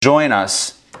join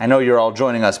us. I know you're all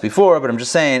joining us before, but I'm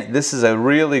just saying this is a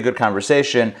really good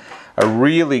conversation, a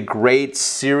really great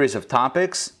series of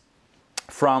topics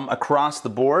from across the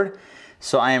board.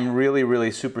 So I am really, really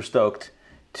super stoked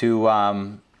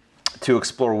to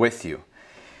explore with you.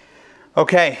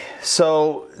 Okay,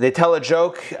 so they tell a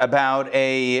joke about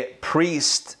a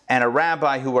priest and a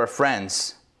rabbi who are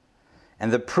friends.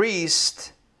 And the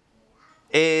priest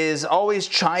is always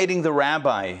chiding the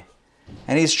rabbi.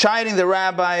 And he's chiding the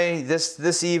rabbi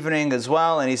this evening as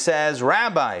well. And he says,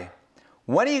 "Rabbi,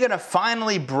 when are you going to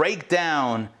finally break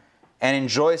down and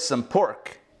enjoy some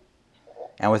pork?"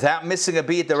 And without missing a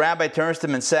beat, the rabbi turns to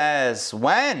him and says,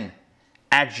 "When?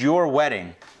 At your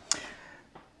wedding."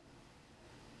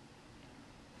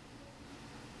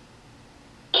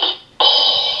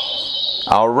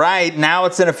 All right, now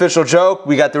it's an official joke.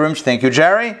 We got the room. Thank you,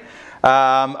 Jerry.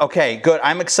 Okay, good.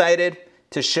 I'm excited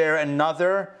to share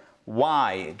another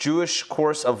Why, Jewish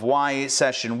Course of Why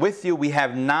session with you. We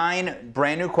have 9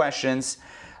 brand new questions.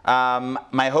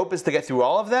 My hope is to get through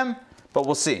all of them, but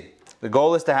we'll see. The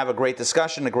goal is to have a great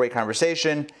discussion, a great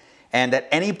conversation, and at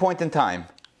any point in time,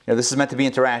 this is meant to be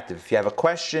interactive. If you have a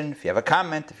question, if you have a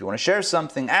comment, if you want to share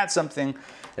something, add something,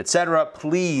 etc.,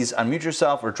 please unmute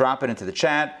yourself or drop it into the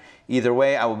chat. Either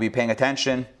way, I will be paying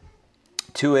attention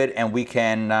to it, and we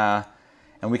can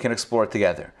explore it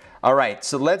together. All right,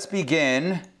 so let's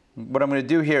begin. What I'm going to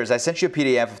do here is I sent you a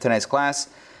PDF of tonight's class.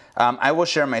 I will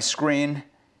share my screen,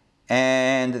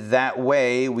 and that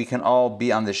way we can all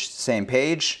be on the same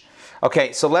page.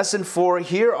 Okay, so lesson 4,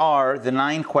 here are the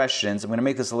 9 questions. I'm going to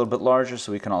make this a little bit larger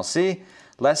so we can all see.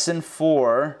 Lesson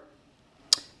 4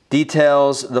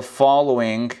 details the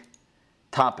following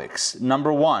topics.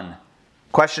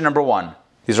 Question number 1.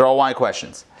 These are all why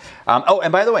questions.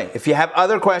 And by the way, if you have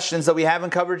other questions that we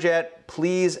haven't covered yet,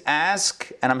 please ask,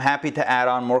 and I'm happy to add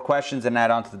on more questions and add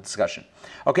on to the discussion.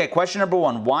 Okay, question number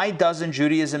 1. Why doesn't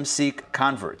Judaism seek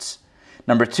converts?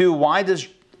 Number 2, why does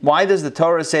the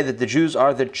Torah say that the Jews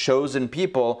are the chosen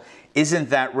people? Isn't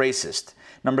that racist?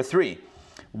 Number 3,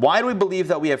 why do we believe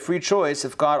that we have free choice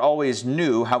if God always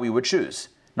knew how we would choose?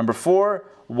 Number 4,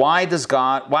 why does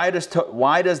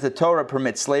the Torah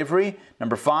permit slavery?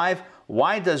 Number 5,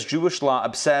 why does Jewish law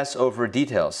obsess over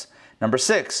details? Number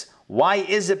 6, why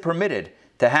is it permitted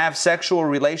to have sexual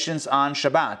relations on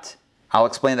Shabbat? I'll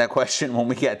explain that question when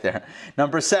we get there.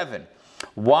 Number 7,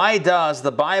 why does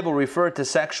the Bible refer to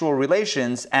sexual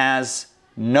relations as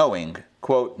knowing?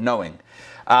 Quote, knowing.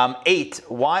 8,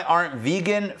 why aren't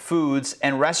vegan foods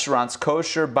and restaurants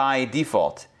kosher by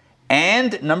default?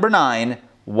 And number 9,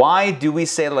 why do we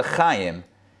say l'chaim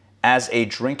as a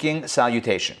drinking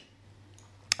salutation?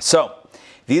 So,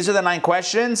 these are the 9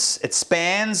 questions. It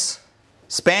spans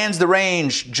the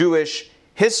range: Jewish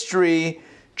history,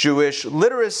 Jewish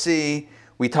literacy.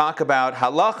 We talk about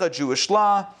halacha, Jewish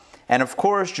law, and of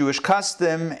course Jewish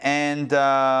custom and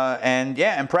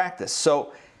practice.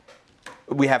 So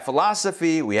we have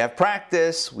philosophy, we have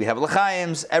practice, we have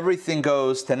l'chaims. Everything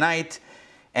goes tonight,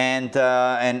 and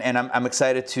I'm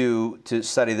excited to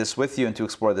study this with you and to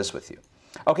explore this with you.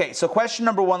 Okay, so question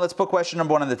number 1, let's put question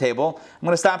number 1 on the table. I'm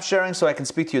going to stop sharing so I can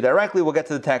speak to you directly. We'll get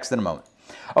to the text in a moment.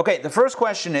 Okay, the first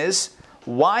question is,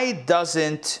 why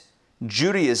doesn't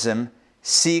Judaism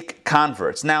seek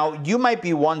converts? Now, you might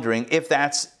be wondering if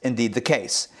that's indeed the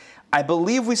case. I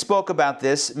believe we spoke about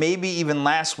this maybe even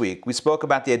last week. We spoke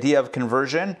about the idea of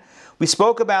conversion. We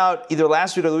spoke about, either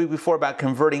last week or the week before, about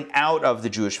converting out of the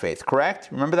Jewish faith, correct?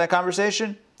 Remember that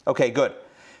conversation? Okay, good.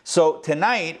 So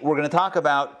tonight, we're going to talk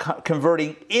about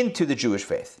converting into the Jewish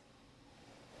faith.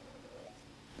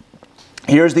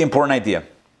 Here's the important idea.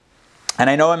 And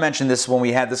I know I mentioned this when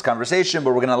we had this conversation,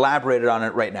 but we're going to elaborate on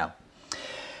it right now.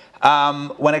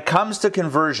 When it comes to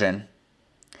conversion,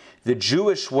 the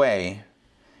Jewish way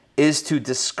is to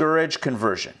discourage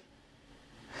conversion.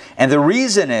 And the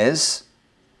reason is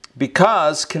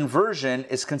because conversion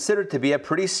is considered to be a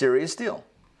pretty serious deal.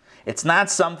 It's not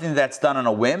something that's done on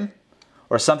a whim,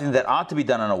 or something that ought to be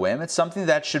done on a whim. It's something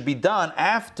that should be done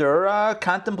after a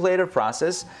contemplative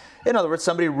process. In other words,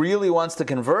 somebody really wants to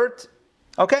convert,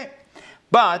 okay.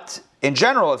 But in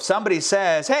general, if somebody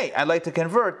says, hey, I'd like to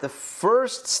convert, the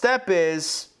first step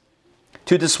is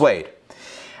to dissuade.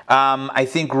 I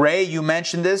think, Ray, you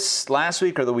mentioned this last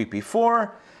week or the week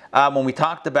before. When we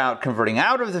talked about converting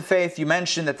out of the faith, you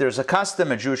mentioned that there's a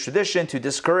custom, a Jewish tradition, to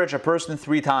discourage a person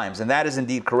 3 times. And that is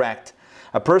indeed correct.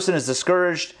 A person is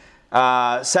discouraged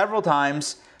several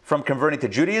times from converting to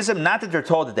Judaism. Not that they're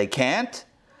told that they can't,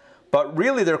 but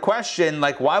really their question,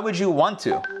 like, why would you want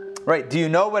to? Right? Do you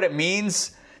know what it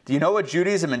means? Do you know what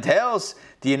Judaism entails?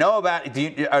 Do you know about?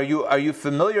 Are you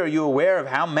familiar? Are you aware of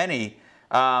how many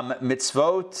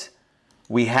mitzvot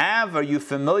we have? Are you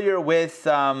familiar with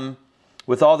all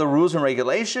the rules and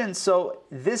regulations? So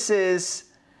this is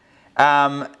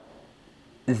some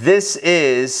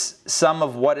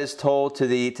of what is told to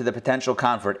the potential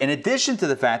convert. In addition to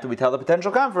the fact that we tell the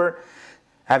potential convert,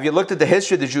 have you looked at the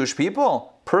history of the Jewish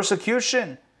people?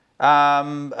 Persecution,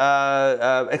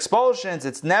 expulsions.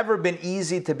 It's never been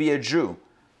easy to be a Jew.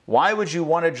 Why would you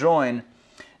want to join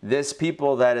this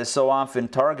people that is so often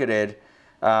targeted?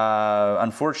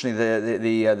 Unfortunately,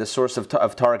 the source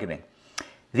of targeting.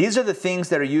 These are the things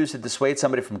that are used to dissuade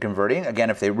somebody from converting. Again,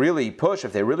 if they really push,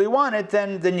 if they really want it,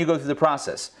 then you go through the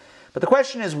process. But the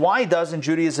question is, why doesn't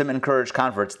Judaism encourage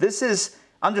converts?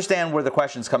 Understand where the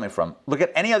question is coming from. Look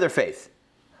at any other faith.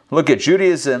 Look at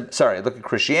look at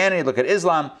Christianity, look at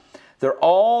Islam. They're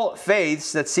all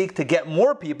faiths that seek to get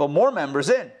more people, more members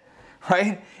in,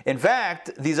 right? In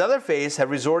fact, these other faiths have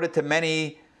resorted to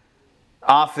many,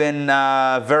 often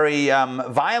very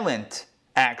violent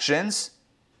actions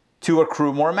to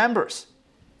accrue more members.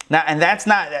 Now, and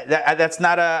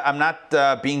I'm not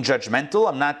being judgmental.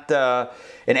 I'm not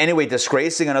in any way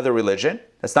disgracing another religion.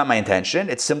 That's not my intention.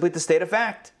 It's simply to state a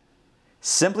fact.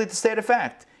 Simply to state a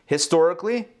fact.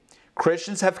 Historically,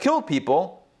 Christians have killed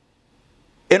people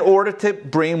in order to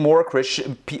bring more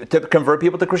to convert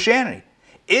people to Christianity.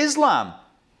 Islam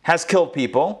has killed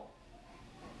people,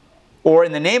 or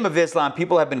in the name of Islam,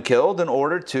 people have been killed in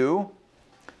order to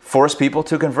force people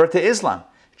to convert to Islam.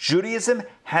 Judaism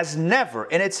has never,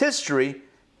 in its history,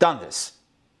 done this.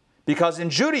 Because in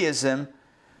Judaism,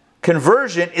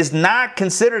 conversion is not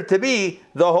considered to be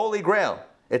the Holy Grail.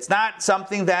 It's not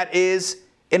something that is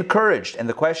encouraged. And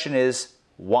the question is,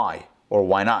 why? Or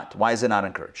why not? Why is it not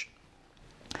encouraged?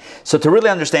 So to really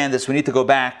understand this, we need to go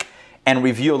back and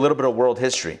review a little bit of world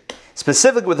history,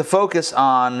 specifically with a focus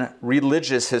on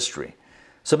religious history.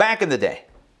 So back in the day,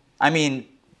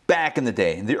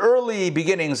 in the early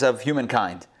beginnings of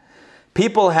humankind,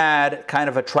 people had kind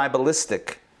of a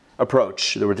tribalistic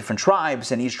approach. There were different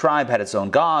tribes, and each tribe had its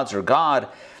own gods or god.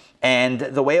 And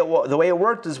the way it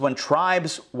worked is when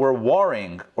tribes were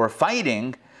warring or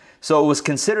fighting, so it was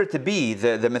considered to be,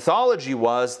 the mythology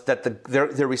was that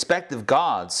their respective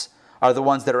gods are the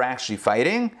ones that are actually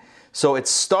fighting. So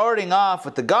it's starting off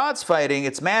with the gods fighting,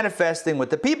 it's manifesting with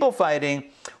the people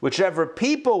fighting. Whichever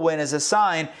people win is a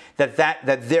sign that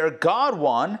their god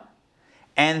won,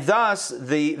 and thus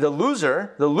the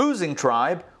losing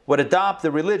tribe, would adopt the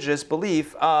religious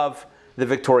belief of the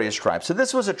victorious tribe. So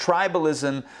this was a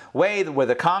tribalism way where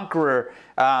the conqueror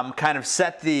kind of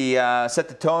set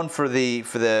the tone for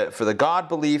the god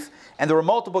belief, and there were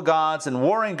multiple gods and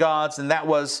warring gods, and that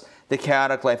was the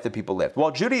chaotic life that people lived.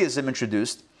 Well, Judaism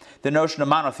introduced the notion of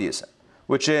monotheism,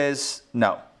 which is,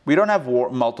 no, we don't have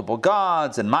multiple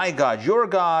gods, and my God, your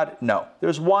God. No,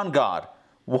 there's one God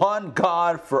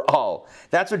for all.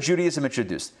 That's what Judaism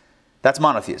introduced. That's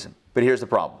monotheism. But here's the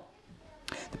problem.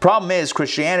 The problem is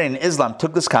Christianity and Islam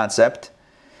took this concept,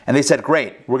 and they said,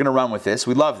 great, we're going to run with this.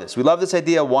 We love this. We love this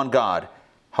idea of one God.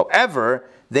 However,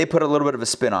 they put a little bit of a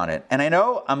spin on it. And I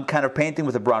know I'm kind of painting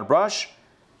with a broad brush,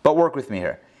 but work with me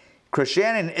here.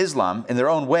 Christianity and Islam, in their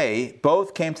own way,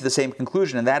 both came to the same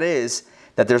conclusion, and that is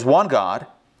that there's one God,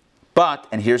 but,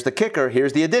 and here's the kicker,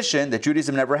 here's the addition that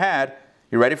Judaism never had.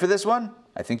 You ready for this one?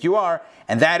 I think you are.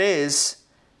 And that is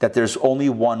that there's only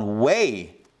one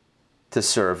way to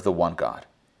serve the one God.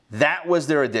 That was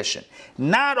their addition.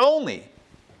 Not only,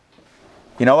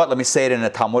 you know what, let me say it in a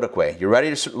Talmudic way. You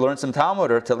ready to learn some Talmud,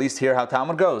 or to at least hear how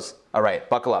Talmud goes? All right,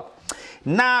 buckle up.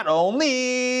 Not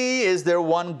only is there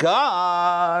one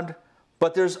God,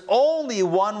 but there's only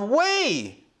one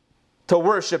way to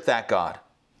worship that God.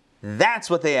 That's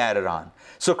what they added on.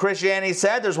 So Christianity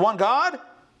said there's one God,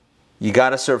 you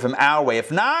got to serve him our way.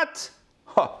 If not,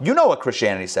 you know what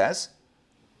Christianity says.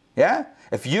 Yeah?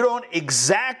 If you don't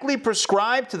exactly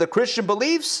prescribe to the Christian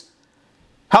beliefs,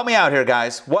 help me out here,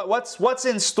 guys. What's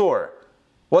in store?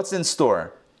 What's in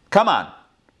store? Come on.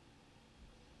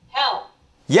 Hell.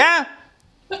 Yeah?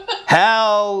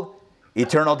 Hell,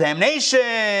 eternal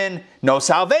damnation, no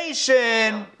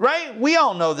salvation, right? We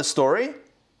all know the story.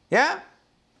 Yeah?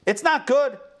 It's not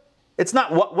good. It's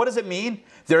not, what does it mean?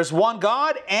 There's one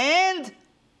God, and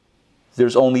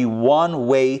there's only one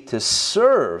way to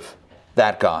serve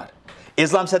that God.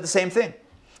 Islam said the same thing.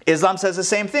 Islam says the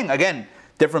same thing. Again,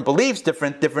 different beliefs,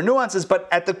 different nuances, but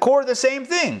at the core, the same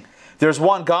thing. There's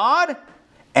one God,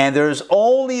 and there's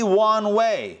only one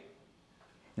way.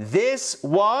 This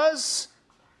was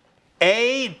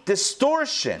a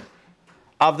distortion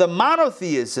of the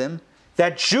monotheism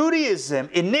that Judaism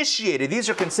initiated. These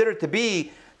are considered to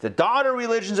be the daughter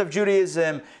religions of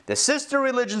Judaism, the sister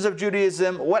religions of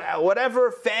Judaism,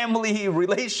 whatever family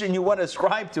relation you want to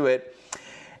ascribe to it,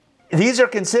 these are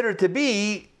considered to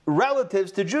be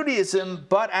relatives to Judaism,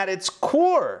 but at its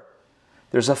core,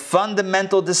 there's a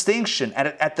fundamental distinction.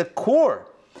 At the core,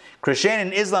 Christianity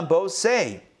and Islam both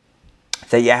say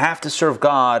that you have to serve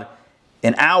God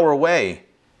in our way.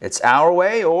 It's our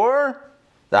way or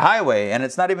the highway, and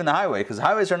it's not even the highway, because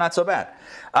highways are not so bad.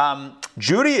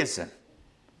 Judaism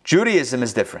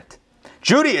is different.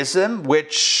 Judaism,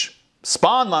 which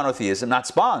spawned monotheism, not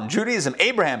spawned, Judaism,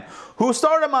 Abraham, who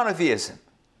started monotheism.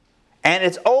 And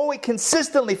it's always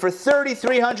consistently for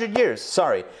 3,500 years,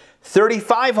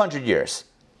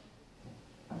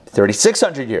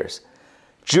 3,600 years.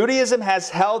 Judaism has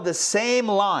held the same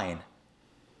line.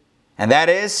 And that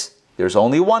is, there's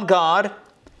only one God,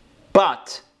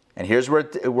 but, and here's where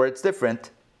it's different,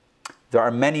 there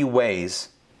are many ways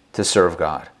to serve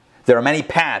God. There are many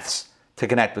paths to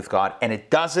connect with God, and it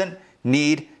doesn't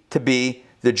need to be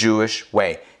the Jewish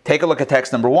way. Take a look at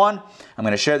text number 1. I'm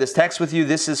going to share this text with you.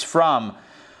 This is from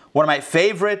one of my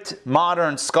favorite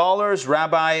modern scholars,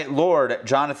 Rabbi Lord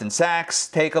Jonathan Sacks.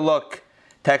 Take a look.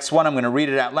 Text 1, I'm going to read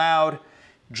it out loud.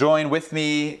 Join with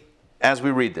me as we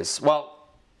read this. Well,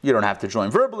 you don't have to join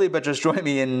verbally, but just join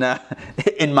me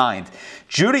in mind.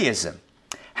 Judaism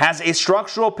has a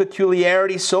structural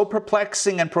peculiarity so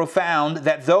perplexing and profound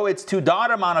that though its two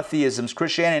daughter monotheisms,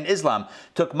 Christianity and Islam,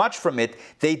 took much from it,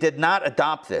 they did not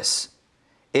adopt this.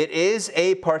 It is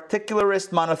a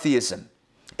particularist monotheism.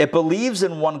 It believes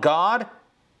in one God,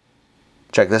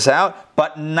 check this out,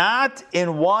 but not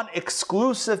in one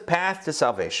exclusive path to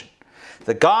salvation.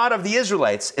 The God of the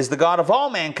Israelites is the God of all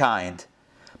mankind,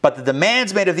 but the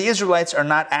demands made of the Israelites are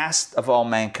not asked of all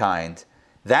mankind.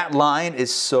 That line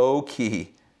is so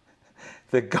key.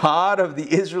 The God of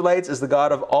the Israelites is the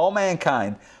God of all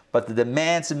mankind, but the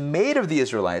demands made of the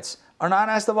Israelites are not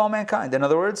asked of all mankind. In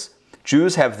other words,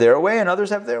 Jews have their way and others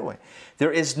have their way.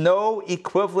 There is no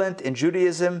equivalent in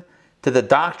Judaism to the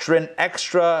doctrine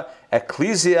extra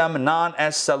ecclesiam non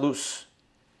est salus.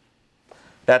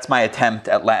 That's my attempt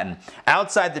at Latin.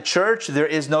 Outside the church, there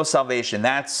is no salvation.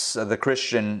 That's the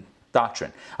Christian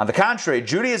doctrine. On the contrary,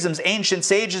 Judaism's ancient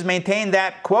sages maintain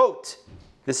that, quote,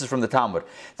 this is from the Talmud,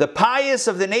 the pious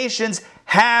of the nations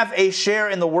have a share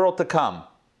in the world to come.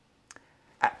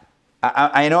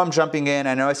 I know I'm jumping in.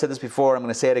 I know I said this before. I'm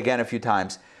going to say it again a few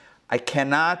times. I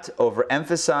cannot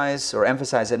overemphasize or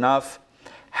emphasize enough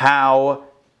how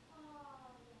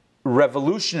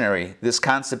revolutionary this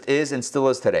concept is and still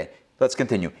is today. Let's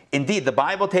continue. Indeed, the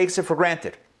Bible takes it for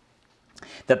granted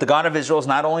that the God of Israel is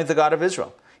not only the God of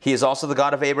Israel. He is also the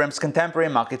God of Abraham's contemporary,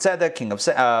 Melchizedek, king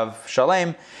of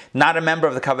Shalem, not a member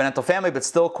of the covenantal family, but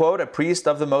still, quote, a priest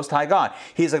of the Most High God.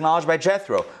 He is acknowledged by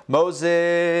Jethro,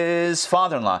 Moses'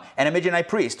 father-in-law, and a Midianite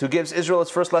priest who gives Israel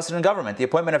its first lesson in government, the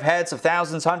appointment of heads of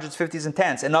thousands, hundreds, fifties, and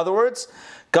tens. In other words,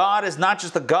 God is not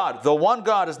just a God. The one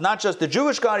God is not just the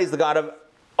Jewish God. He's the God of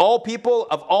all people,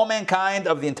 of all mankind,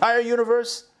 of the entire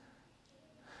universe.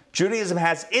 Judaism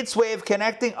has its way of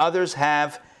connecting. Others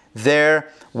have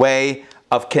their way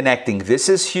of connecting. This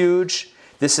is huge.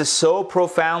 This is so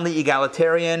profoundly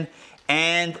egalitarian,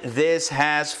 and this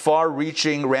has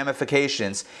far-reaching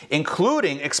ramifications,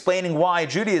 including explaining why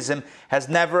Judaism has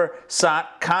never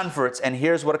sought converts. And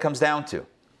here's what it comes down to.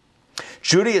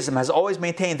 Judaism has always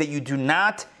maintained that you do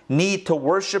not need to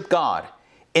worship God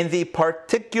in the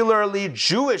particularly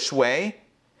Jewish way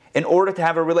in order to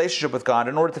have a relationship with God,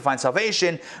 in order to find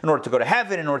salvation, in order to go to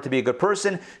heaven, in order to be a good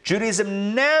person.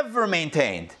 Judaism never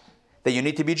maintained that you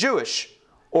need to be Jewish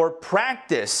or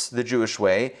practice the Jewish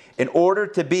way in order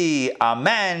to be a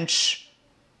mensch,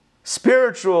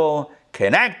 spiritual,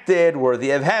 connected, worthy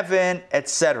of heaven,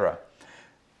 etc.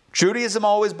 Judaism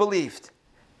always believed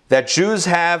that Jews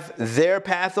have their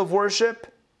path of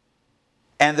worship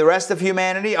and the rest of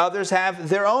humanity, others have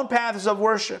their own paths of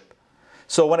worship.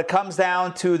 So when it comes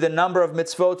down to the number of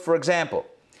mitzvot, for example,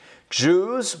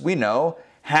 Jews, we know,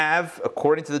 have,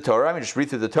 according to the Torah, just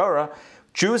read through the Torah,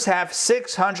 Jews have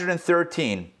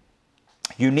 613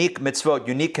 unique mitzvot,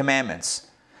 unique commandments.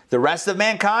 The rest of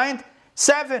mankind,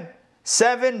 7.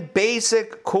 7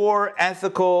 basic core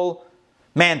ethical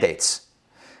mandates.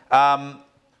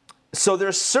 So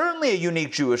there's certainly a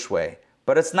unique Jewish way,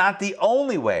 but it's not the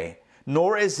only way,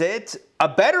 nor is it a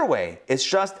better way. It's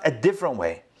just a different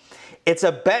way. It's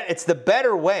the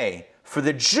better way for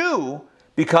the Jew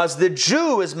because the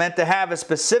Jew is meant to have a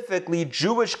specifically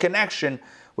Jewish connection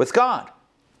with God.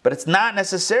 But it's not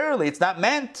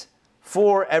meant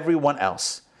for everyone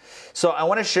else. So I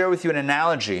want to share with you an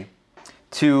analogy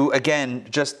to, again,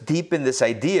 just deepen this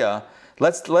idea.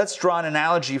 Let's draw an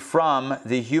analogy from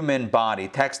the human body.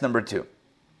 Text number 2.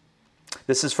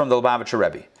 This is from the Lubavitcher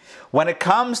Rebbe. When it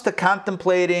comes to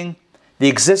contemplating the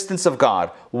existence of God,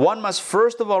 one must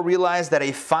first of all realize that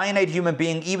a finite human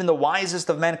being, even the wisest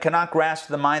of men, cannot grasp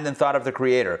the mind and thought of the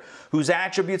Creator, whose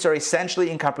attributes are essentially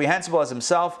incomprehensible as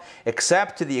himself,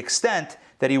 except to the extent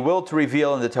that he willed to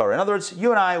reveal in the Torah. In other words,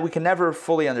 you and I, we can never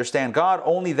fully understand God,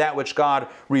 only that which God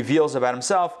reveals about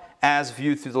himself as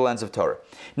viewed through the lens of Torah.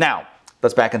 Now,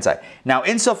 let's back inside. Now,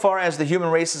 insofar as the human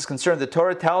race is concerned, the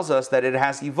Torah tells us that it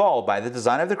has evolved by the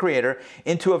design of the Creator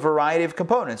into a variety of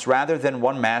components rather than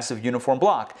one massive uniform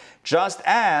block. Just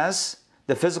as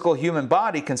the physical human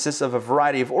body consists of a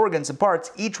variety of organs and parts,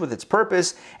 each with its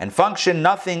purpose and function,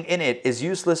 nothing in it is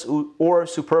useless or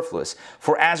superfluous.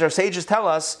 For as our sages tell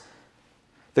us,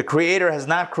 the Creator has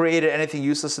not created anything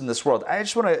useless in this world. I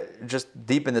just want to just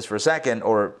deepen this for a second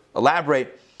or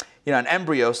elaborate. An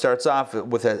embryo starts off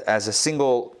as a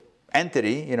single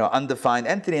entity, undefined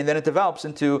entity, and then it develops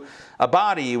into a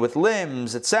body with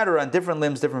limbs, etc., and different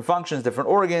limbs, different functions, different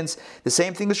organs. The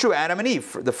same thing is true. Adam and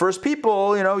Eve, the first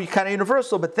people, kind of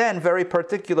universal, but then very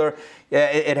particular.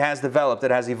 It has developed,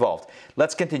 it has evolved.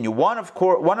 Let's continue. Of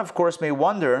course, one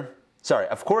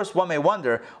may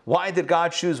wonder, why did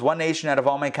God choose one nation out of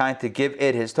all mankind to give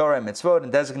it his Torah and mitzvot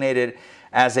and designate it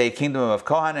as a kingdom of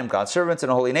Kohanim, God's servants,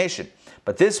 and a holy nation?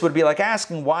 But this would be like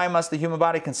asking, why must the human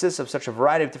body consist of such a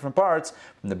variety of different parts,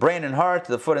 from the brain and heart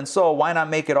to the foot and soul? Why not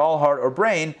make it all heart or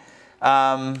brain?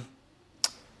 And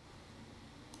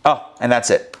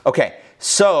that's it. Okay,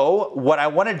 so what I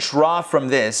want to draw from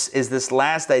this is this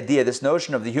last idea, this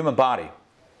notion of the human body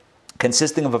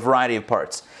consisting of a variety of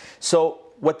parts. So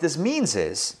what this means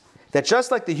is that just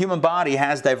like the human body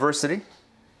has diversity,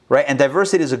 right? And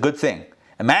diversity is a good thing.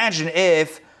 Imagine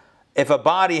if a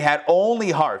body had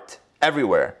only heart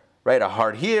everywhere, right? A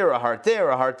heart here, a heart there,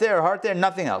 a heart there, a heart there,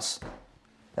 nothing else.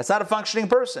 That's not a functioning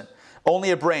person.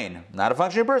 Only a brain, not a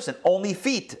functioning person. Only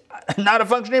feet, not a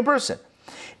functioning person.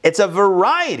 It's a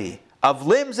variety of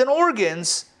limbs and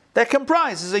organs that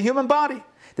comprises a human body.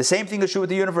 The same thing is true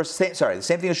with the universe. The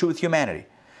same thing is true with humanity.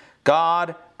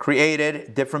 God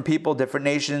created different people, different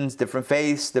nations, different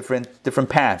faiths, different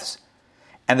paths.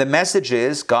 And the message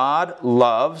is God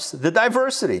loves the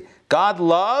diversity. God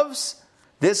loves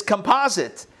this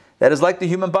composite that is like the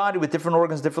human body with different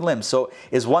organs, different limbs. So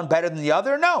is one better than the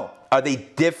other? No. Are they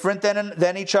different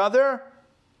than each other?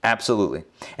 Absolutely.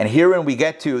 And herein we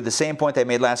get to the same point I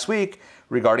made last week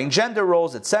regarding gender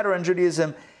roles, etc. in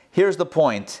Judaism. Here's the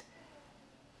point.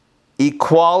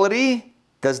 Equality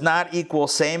does not equal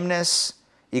sameness.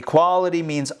 Equality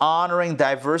means honoring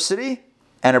diversity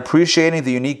and appreciating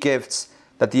the unique gifts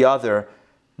that the other,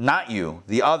 not you,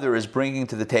 the other is bringing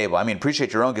to the table. I mean,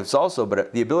 appreciate your own gifts also,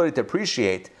 but the ability to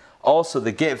appreciate also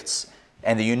the gifts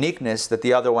and the uniqueness that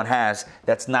the other one has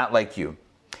that's not like you.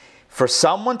 For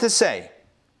someone to say,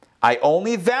 I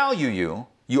only value you,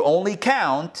 you only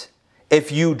count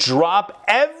if you drop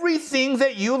everything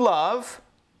that you love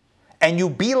and you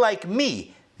be like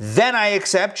me, then I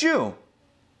accept you.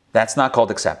 That's not called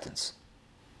acceptance.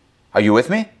 Are you with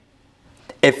me?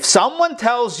 If someone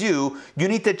tells you you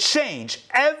need to change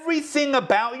everything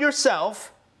about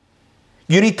yourself,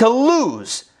 you need to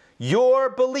lose your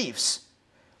beliefs.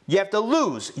 You have to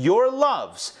lose your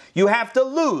loves. You have to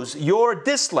lose your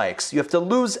dislikes. You have to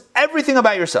lose everything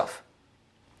about yourself.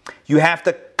 You have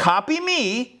to copy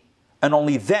me, and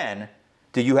only then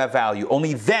do you have value.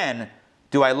 Only then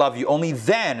do I love you. Only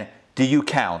then do you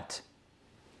count.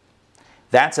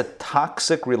 That's a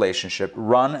toxic relationship.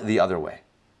 Run the other way.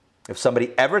 If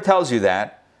somebody ever tells you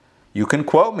that, you can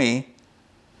quote me,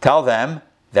 tell them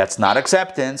that's not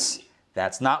acceptance,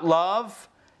 that's not love,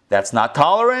 that's not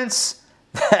tolerance,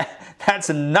 that's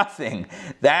nothing,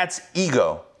 that's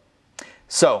ego.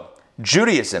 So,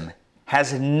 Judaism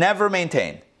has never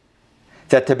maintained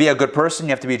that to be a good person, you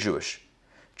have to be Jewish.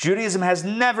 Judaism has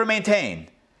never maintained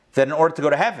that in order to go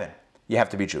to heaven, you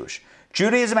have to be Jewish.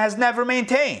 Judaism has never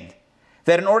maintained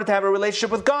that in order to have a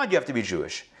relationship with God, you have to be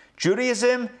Jewish.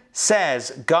 Judaism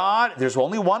says God, there's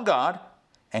only one God,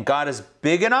 and God is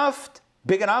big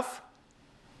enough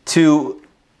to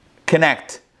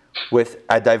connect with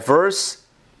a diverse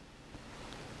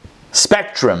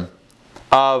spectrum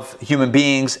of human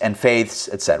beings and faiths,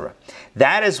 etc.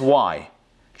 That is why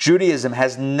Judaism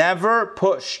has never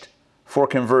pushed for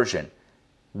conversion.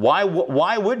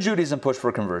 Why would Judaism push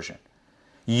for conversion?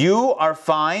 You are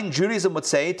fine, Judaism would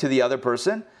say to the other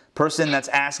person that's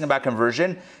asking about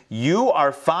conversion, you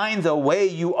are fine the way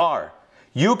you are.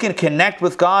 You can connect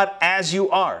with God as you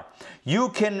are. You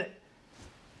can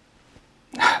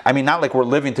I mean, not like we're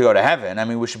living to go to heaven. I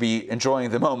mean, we should be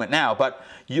enjoying the moment now. But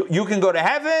you can go to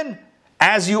heaven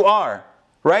as you are,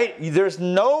 right? There's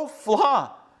no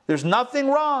flaw. There's nothing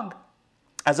wrong.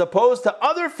 As opposed to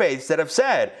other faiths that have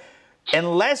said,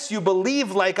 unless you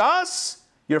believe like us,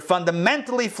 you're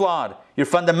fundamentally flawed. You're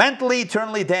fundamentally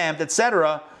eternally damned,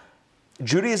 etc.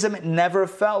 Judaism never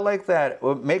felt like that.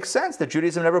 Well, it makes sense that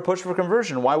Judaism never pushed for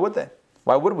conversion. Why would they?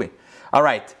 Why would we? All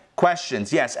right.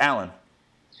 Questions? Yes, Alan.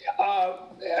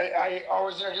 I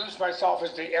always introduce myself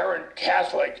as the errant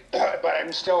Catholic, but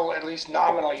I'm still at least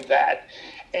nominally that.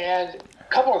 And a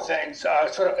couple of things,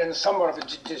 sort of in somewhat of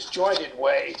a disjointed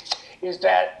way, is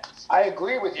that I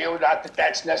agree with you, not that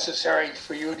that's necessary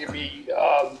for you to be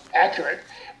accurate,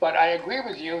 but I agree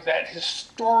with you that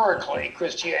historically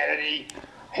Christianity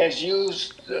has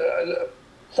used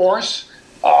force,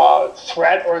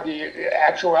 threat, or the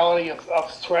actuality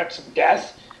of threats of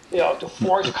death, to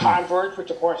force converts,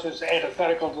 which of course is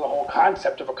antithetical to the whole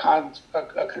concept of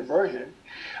a conversion.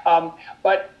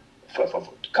 But a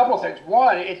couple of things.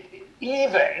 One,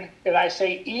 and I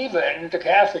say even, the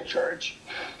Catholic Church,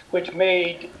 which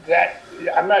made that,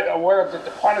 I'm not aware of that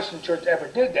the Protestant Church ever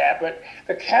did that, but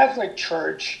the Catholic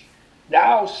Church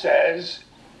now says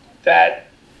that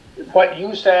what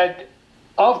you said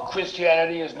of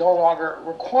Christianity is no longer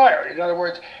required. In other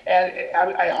words, and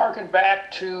I hearken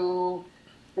back to,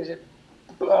 is it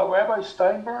Rabbi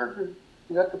Steinberg?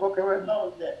 Is that the book I read?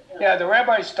 No, yeah, the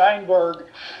Rabbi Steinberg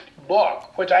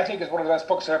book, which I think is one of the best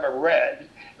books I've ever read,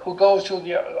 who goes through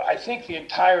the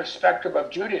entire spectrum of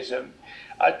Judaism,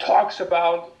 talks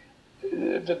about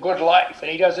the good life. And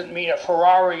he doesn't mean a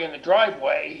Ferrari in the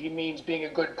driveway. He means being a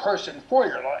good person for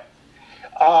your life.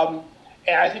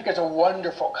 And I think it's a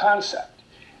wonderful concept.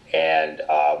 And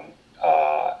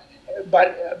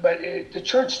but the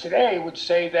church today would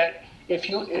say that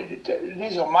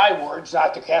these are my words,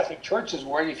 not the Catholic Church's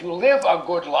word. If you live a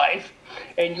good life,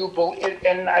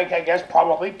 and I guess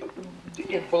probably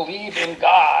believe in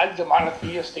God, the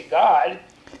monotheistic God,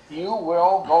 you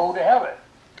will go to heaven.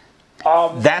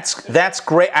 That's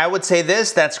great. I would say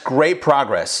that's great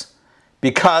progress,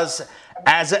 because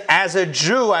as a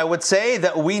Jew, I would say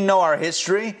that we know our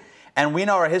history, and we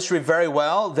know our history very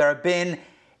well. There have been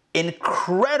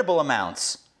incredible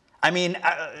amounts. I mean,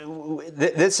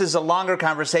 this is a longer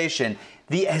conversation.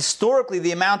 Historically,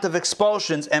 the amount of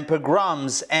expulsions and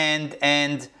pogroms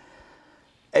and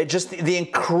just the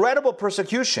incredible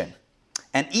persecution,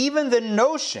 and even the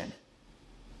notion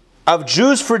of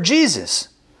Jews for Jesus,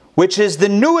 which is the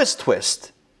newest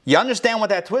twist. You understand what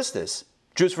that twist is?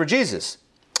 Jews for Jesus.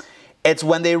 It's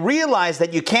when they realize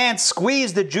that you can't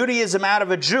squeeze the Judaism out of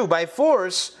a Jew by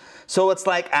force. So it's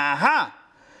like, aha,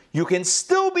 you can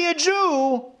still be a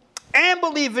Jew and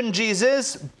believe in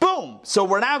Jesus. Boom. So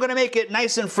we're now going to make it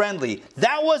nice and friendly.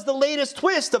 That was the latest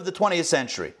twist of the 20th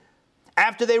century.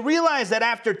 After they realized that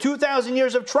after 2,000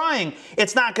 years of trying,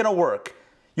 it's not going to work.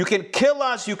 You can kill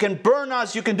us, you can burn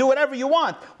us, you can do whatever you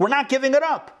want. We're not giving it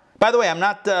up. By the way, I'm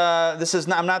not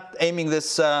aiming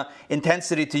this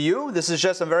intensity to you. This is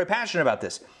just, I'm very passionate about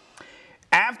this.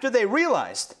 After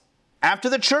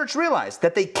the church realized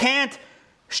that they can't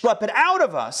schlep it out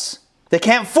of us, they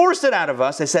can't force it out of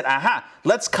us, they said, aha,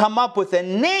 let's come up with a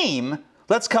name,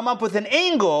 let's come up with an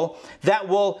angle that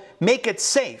will make it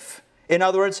safe. In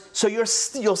other words, so you'll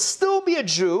still be a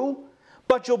Jew,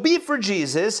 but you'll be for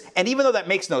Jesus, and even though that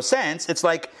makes no sense, it's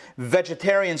like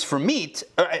vegetarians for meat,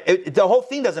 the whole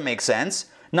thing doesn't make sense.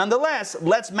 Nonetheless,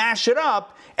 let's mash it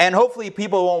up, and hopefully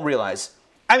people won't realize.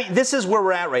 I mean, this is where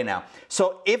we're at right now.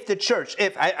 So if the church,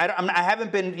 I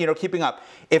haven't been keeping up,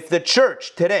 if the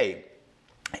church today,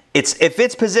 if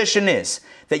its position is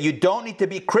that you don't need to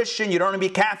be Christian, you don't need to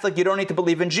be Catholic, you don't need to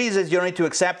believe in Jesus, you don't need to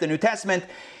accept the New Testament,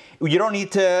 you don't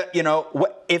need to,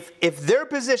 if their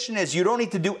position is you don't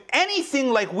need to do anything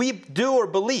like we do or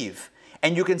believe,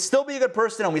 and you can still be a good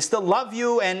person and we still love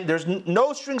you and there's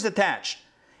no strings attached.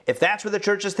 If that's where the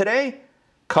church is today,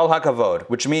 kol hakavod,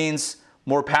 which means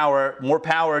more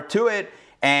power to it,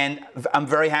 and I'm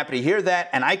very happy to hear that,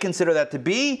 and I consider that to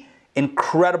be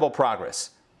incredible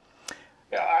progress.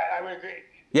 Yeah, I would agree.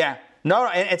 Yeah, no,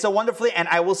 and it's a wonderfully, and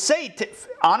I will say,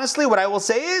 honestly, what I will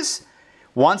say is,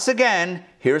 once again,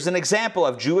 here's an example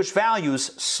of Jewish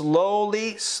values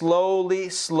slowly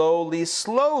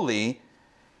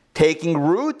taking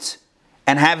root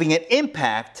and having an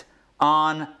impact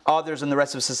on others and the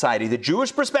rest of society. The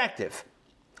Jewish perspective,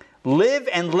 live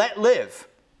and let live,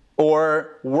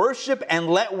 or worship and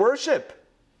let worship,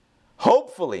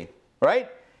 hopefully, right,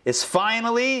 is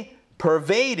finally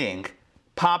pervading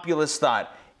populist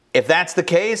thought. If that's the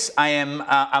case, I'm,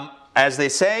 as they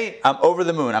say, I'm over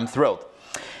the moon. I'm thrilled.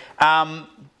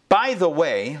 By the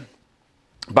way,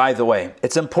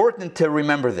 it's important to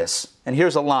remember this. And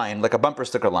here's a line, like a bumper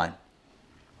sticker line.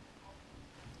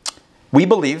 We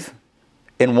believe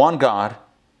in one God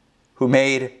who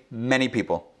made many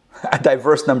people, a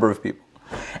diverse number of people.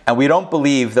 And we don't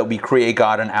believe that we create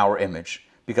God in our image,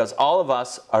 because all of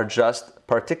us are just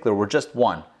particular. We're just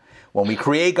one. When we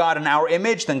create God in our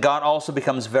image, then God also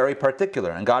becomes very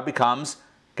particular. And God becomes,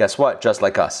 guess what? Just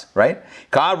like us, right?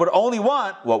 God would only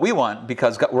want what we want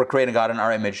because we're creating God in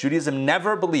our image. Judaism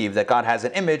never believed that God has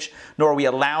an image, nor are we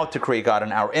allowed to create God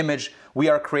in our image. We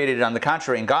are created, on the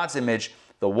contrary, in God's image.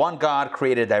 The one God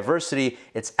created diversity.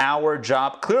 It's our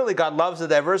job. Clearly, God loves the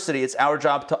diversity. It's our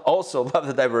job to also love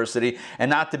the diversity and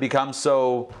not to become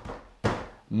so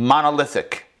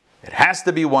monolithic. It has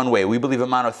to be one way. We believe in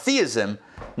monotheism,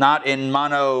 not in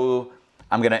I'm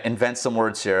going to invent some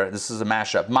words here. This is a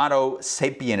mashup.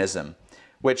 Monosapienism,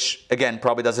 which, again,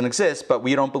 probably doesn't exist, but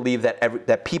we don't believe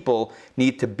that people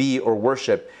need to be or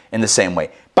worship in the same way.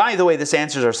 By the way, this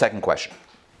answers our second question.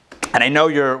 And I know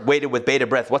you're waiting with bated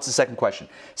breath. What's the second question?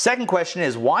 Second question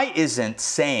is, why isn't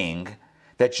saying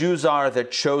that Jews are the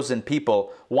chosen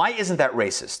people, why isn't that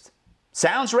racist?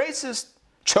 Sounds racist.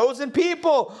 Chosen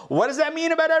people. What does that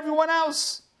mean about everyone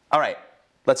else? All right,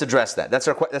 let's address that.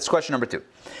 That's question number 2.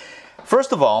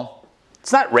 First of all,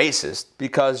 it's not racist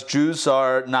because Jews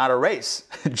are not a race.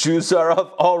 Jews are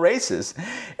of all races.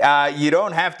 You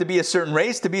don't have to be a certain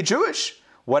race to be Jewish.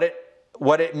 What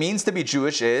it means to be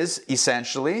Jewish is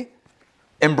essentially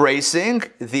embracing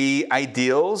the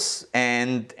ideals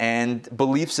and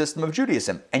belief system of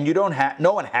Judaism. And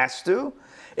no one has to.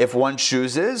 If one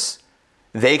chooses,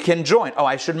 they can join. Oh,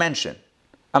 I should mention.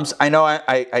 I know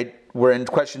we're in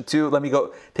question 2. Let me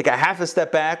go take a half a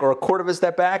step back or a quarter of a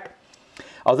step back.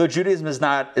 Although Judaism is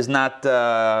not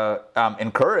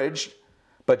encouraged,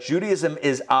 but Judaism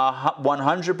is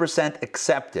 100%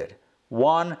 accepted.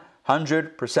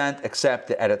 100%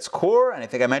 accepted at its core, and I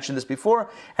think I mentioned this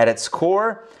before, at its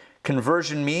core,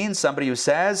 conversion means somebody who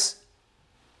says,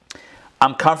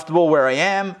 I'm comfortable where I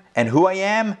am and who I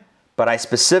am, but I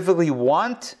specifically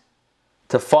want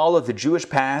to follow the Jewish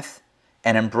path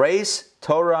and embrace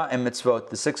Torah and mitzvot,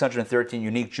 the 613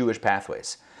 unique Jewish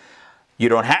pathways.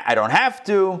 I don't have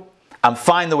to. I'm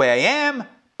fine the way I am,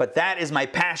 but that is my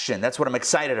passion. That's what I'm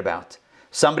excited about.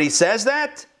 Somebody says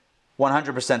that,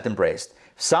 100% embraced.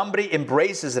 If somebody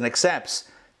embraces and accepts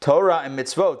Torah and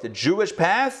mitzvot, the Jewish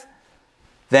path,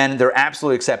 then they're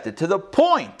absolutely accepted, to the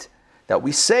point that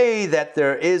we say that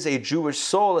there is a Jewish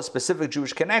soul, a specific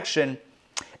Jewish connection,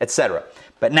 etc.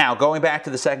 But now, going back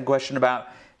to the second question about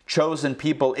chosen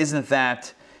people, isn't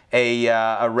that a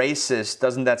racist?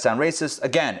 Doesn't that sound racist?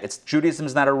 Again, Judaism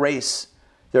is not a race.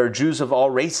 There are Jews of all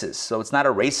races, so it's not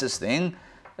a racist thing.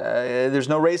 There's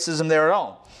no racism there at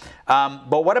all.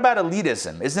 But what about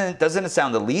elitism? Doesn't it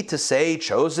sound elite to say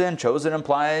chosen? Chosen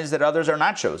implies that others are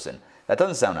not chosen. That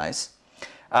doesn't sound nice.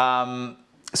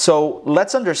 So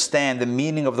let's understand the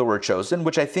meaning of the word chosen,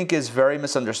 which I think is very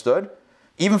misunderstood,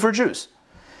 even for Jews.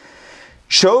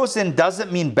 Chosen doesn't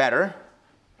mean better.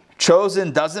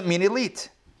 Chosen doesn't mean elite.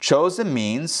 Chosen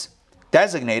means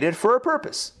designated for a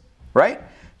purpose, right?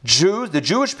 The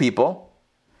Jewish people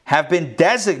have been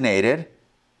designated.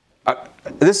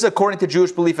 This is according to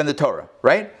Jewish belief in the Torah,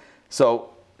 right? So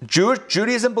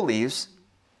Judaism believes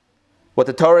what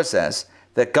the Torah says,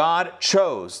 that God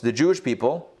chose the Jewish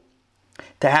people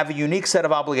to have a unique set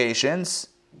of obligations,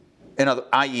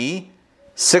 i.e.,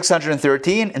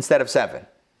 613 instead of 7.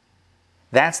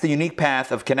 That's the unique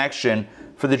path of connection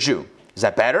for the Jew. Is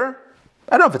that better?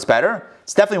 I don't know if it's better.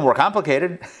 It's definitely more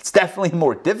complicated. It's definitely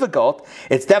more difficult.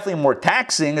 It's definitely more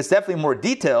taxing. It's definitely more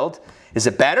detailed. Is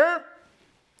it better?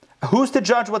 Who's to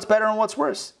judge what's better and what's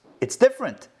worse? It's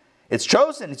different. It's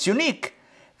chosen. It's unique.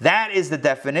 That is the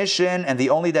definition and the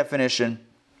only definition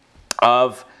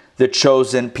of the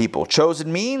chosen people.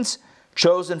 Chosen means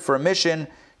chosen for a mission,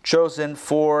 chosen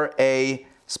for a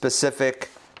specific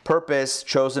purpose,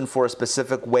 chosen for a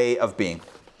specific way of being.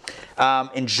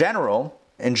 In general,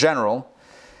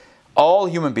 all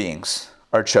human beings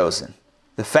are chosen.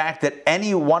 The fact that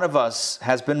any one of us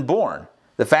has been born,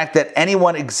 the fact that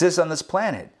anyone exists on this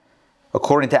planet,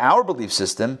 according to our belief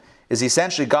system, is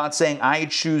essentially God saying, I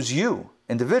choose you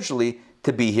individually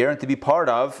to be here and to be part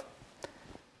of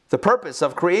the purpose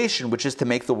of creation, which is to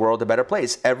make the world a better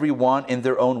place. Everyone in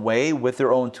their own way, with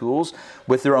their own tools,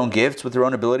 with their own gifts, with their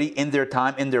own ability, in their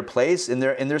time, in their place, in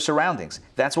their surroundings.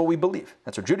 That's what we believe.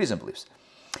 That's what Judaism believes.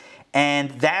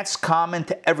 And that's common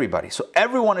to everybody. So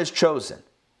everyone is chosen.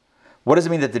 What does it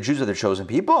mean that the Jews are the chosen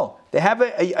people? They have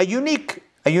a unique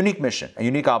mission, a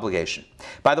unique obligation.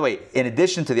 By the way, in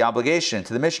addition to the obligation,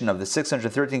 to the mission of the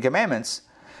 613 commandments,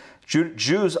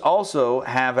 Jews also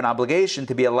have an obligation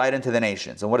to be a light unto the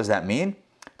nations. And what does that mean?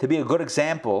 To be a good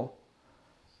example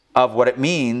of what it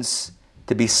means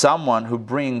to be someone who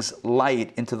brings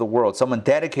light into the world, someone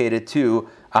dedicated to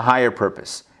a higher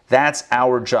purpose. That's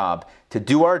our job, to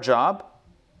do our job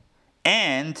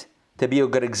and to be a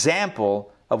good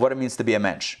example of what it means to be a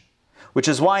mensch. Which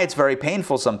is why it's very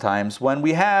painful sometimes when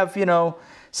we have,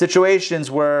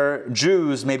 situations where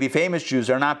Jews, maybe famous Jews,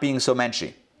 are not being so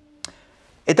menschy.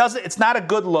 It's not a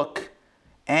good look,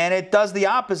 and it does the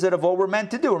opposite of what we're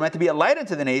meant to do. We're meant to be a light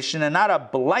unto the nation and not a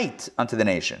blight unto the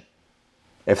nation,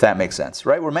 if that makes sense,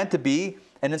 right? We're meant to be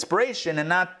an inspiration and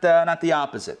not the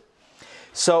opposite.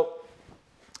 So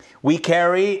we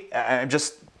carry,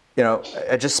 just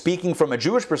speaking from a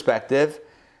Jewish perspective,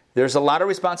 there's a lot of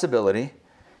responsibility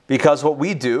because what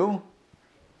we do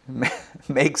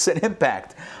makes an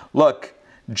impact. Look,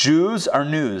 Jews are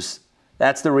news.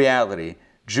 That's the reality.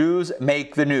 Jews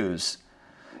make the news.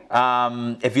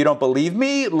 If you don't believe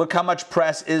me, look how much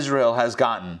press Israel has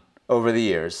gotten over the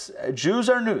years. Jews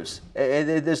are news.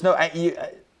 There's no.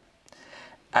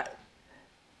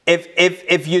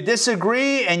 If you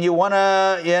disagree and you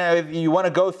wanna, if you wanna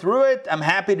go through it, I'm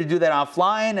happy to do that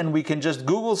offline, and we can just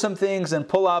Google some things and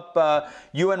pull up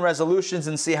UN resolutions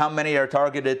and see how many are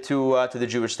targeted to the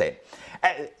Jewish state.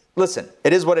 Listen,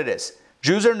 it is what it is.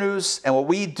 Jews are news, and what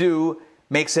we do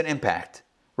makes an impact,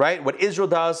 right? What Israel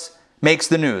does makes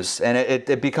the news, and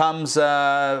it becomes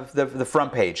the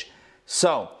front page.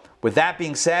 So, with that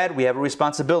being said, we have a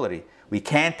responsibility. We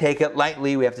can't take it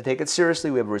lightly. We have to take it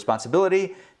seriously. We have a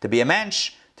responsibility to be a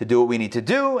mensch, to do what we need to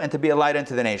do, and to be a light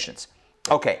unto the nations.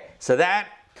 Okay, so that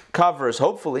covers,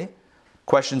 hopefully,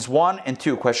 questions 1 and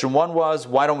 2. Question 1 was,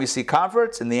 why don't we see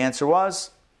converts? And the answer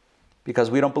was,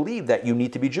 because we don't believe that you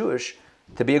need to be Jewish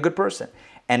to be a good person.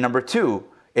 And number 2,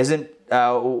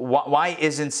 why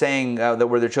isn't saying that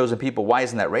we're the chosen people, why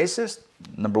isn't that racist?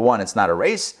 Number 1, it's not a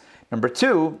race. Number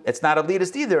 2, it's not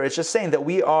elitist either. It's just saying that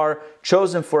we are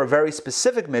chosen for a very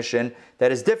specific mission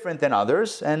that is different than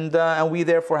others, and we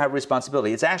therefore have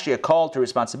responsibility. It's actually a call to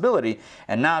responsibility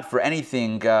and not for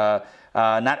anything,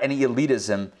 not any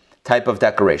elitism type of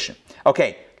declaration.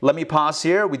 Okay, let me pause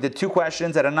here. We did 2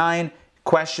 questions out of 9.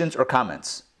 Questions or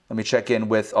comments? Let me check in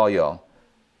with all y'all.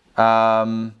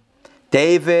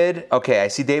 David, okay, I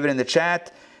see David in the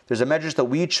chat. There's a medrash that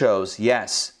we chose.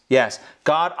 Yes.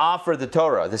 God offered the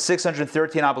Torah, the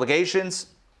 613 obligations,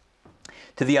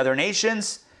 to the other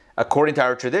nations, according to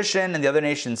our tradition, and the other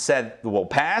nations said, we'll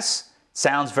pass. It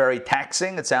sounds very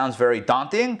taxing. It sounds very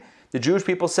daunting. The Jewish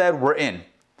people said, we're in.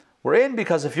 We're in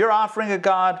because if you're offering a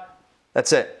God,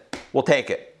 that's it. We'll take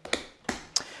it.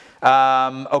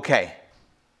 Okay.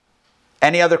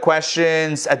 Any other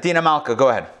questions? Adina Malka, go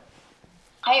ahead.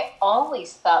 I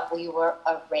always thought we were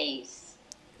a race.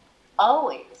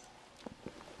 Always.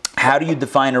 How do you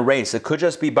define a race? It could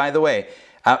just be, by the way,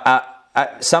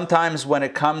 sometimes when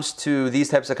it comes to these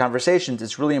types of conversations,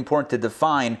 it's really important to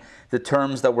define the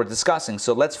terms that we're discussing.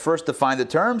 So let's first define the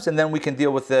terms, and then we can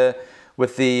deal with the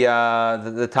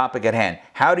topic at hand.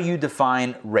 How do you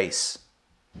define race?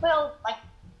 Well, like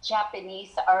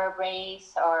Japanese are a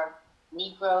race, or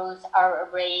Negroes are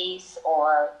a race,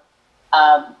 or...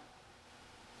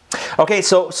 Okay,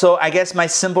 so I guess my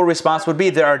simple response would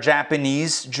be there are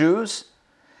Japanese Jews,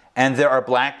 and there are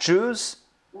black Jews.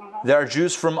 Mm-hmm. There are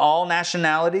Jews from all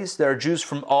nationalities. There are Jews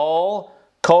from all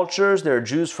cultures. There are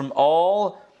Jews from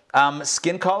all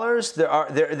skin colors.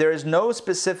 There is no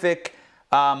specific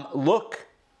look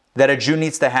that a Jew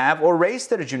needs to have or race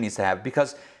that a Jew needs to have,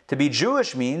 because to be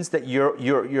Jewish means that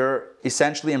you're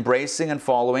essentially embracing and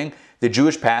following the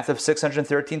Jewish path of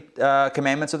 613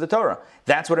 commandments of the Torah.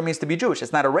 That's what it means to be Jewish.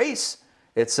 It's not a race.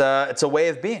 It's a way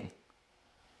of being.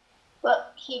 Well,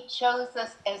 he chose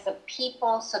us as a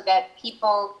people, so that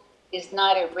people is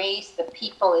not a race, the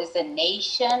people is a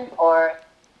nation, or...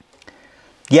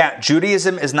 Yeah,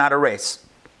 Judaism is not a race.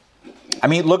 I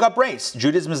mean, look up race.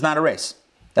 Judaism is not a race.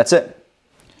 That's it.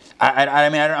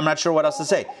 I'm not sure what else to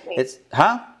say.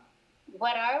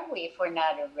 What are we if we're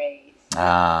not a race?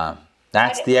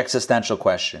 That's the existential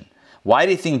question. Why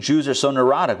do you think Jews are so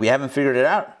neurotic? We haven't figured it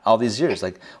out all these years.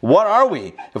 Like, what are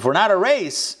we? If we're not a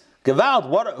race...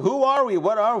 Gewalt, who are we?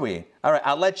 What are we? All right,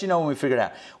 I'll let you know when we figure it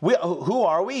out. Who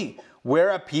are we? We're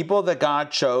a people that God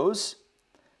chose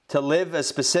to live a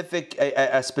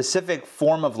specific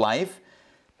form of life,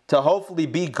 to hopefully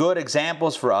be good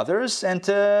examples for others, and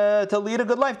to lead a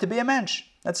good life, to be a mensch.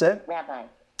 That's it. Rabbi.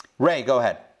 Ray, go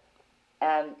ahead.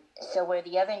 So where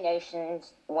the other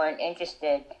nations weren't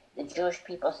interested, the Jewish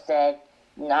people said,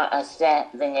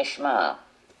 Na'aseh v'nishma.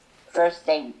 First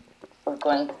they were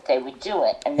going to say would do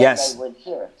it, and then Yes. they would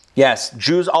hear it. Yes,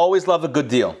 Jews always love a good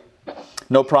deal.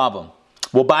 No problem.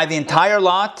 We'll buy the entire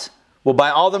lot. We'll buy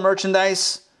all the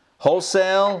merchandise,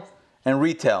 wholesale and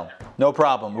retail. No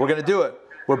problem. We're going to do it.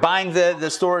 We're buying the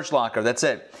storage locker. That's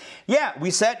it. Yeah,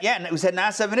 we said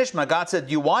Na'aseh v'nishma. God said,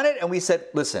 do you want it? And we said,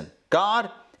 listen,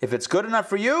 God, if it's good enough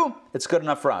for you, it's good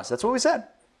enough for us. That's what we said.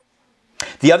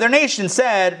 The other nation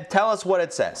said, tell us what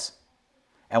it says.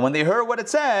 And when they heard what it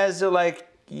says, they're like,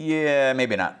 yeah,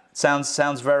 maybe not.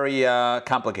 Sounds very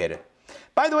complicated.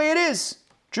 By the way, it is.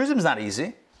 Judaism is not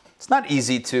easy. It's not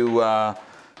easy to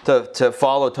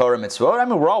follow Torah mitzvot. I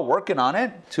mean, we're all working on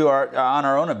it on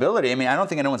our own ability. I mean, I don't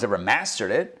think anyone's ever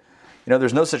mastered it. You know,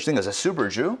 there's no such thing as a super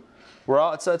Jew.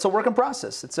 It's a work in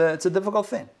process. It's a difficult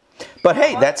thing. But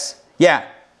hey,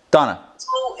 Donna. So,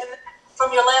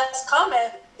 from your last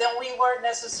comment, then we weren't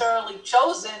necessarily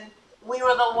chosen. We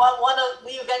were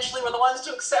we eventually were the ones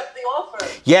to accept the offer.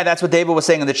 Yeah, that's what David was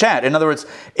saying in the chat. In other words,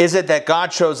 is it that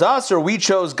God chose us or we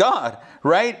chose God,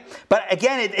 right? But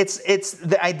again, it's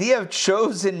the idea of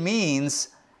chosen means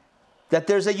that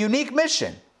there's a unique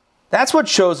mission. That's what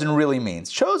chosen really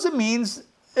means. Chosen means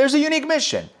there's a unique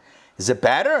mission. Is it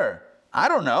better? I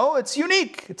don't know. It's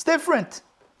unique. It's different.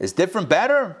 Is different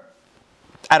better?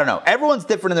 I don't know. Everyone's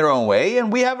different in their own way,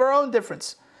 and we have our own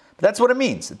difference. That's what it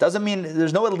means. It doesn't mean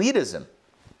there's no elitism.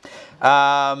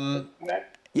 Alan,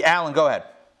 go ahead.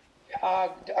 A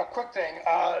quick thing,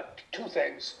 two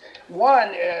things. One,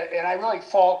 and I really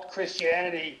fault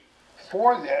Christianity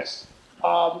for this,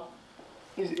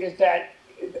 is that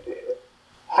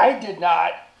I did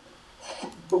not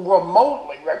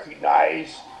remotely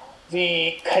recognize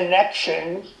the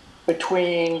connection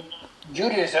between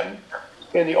Judaism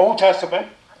in the Old Testament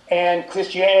and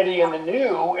Christianity in the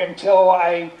New until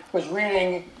I was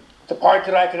reading the part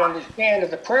that I could understand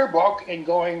of the prayer book and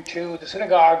going to the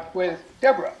synagogue with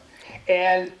Deborah.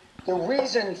 And the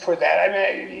reason for that, I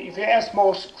mean, if you ask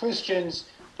most Christians,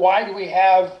 why do we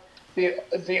have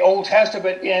the Old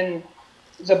Testament in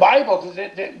the Bible,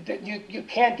 you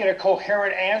can't get a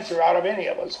coherent answer out of any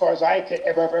of it, as far as I could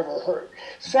ever heard.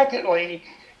 Secondly,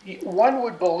 one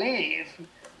would believe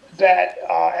that,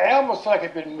 and I almost feel like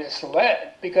I've been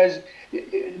misled, because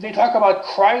they talk about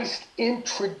Christ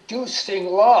introducing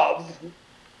love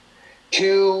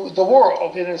to the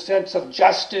world in a sense of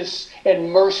justice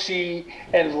and mercy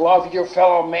and love your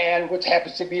fellow man, which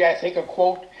happens to be, I think, a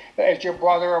quote as your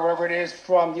brother or whatever it is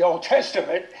from the Old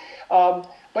Testament.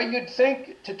 But you'd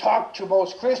think to talk to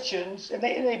most Christians, and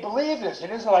they believe this, it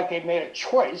isn't like they made a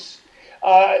choice,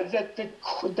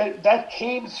 that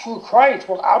came through Christ.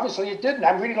 Well, obviously it didn't.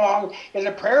 I'm reading along in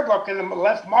the prayer book in the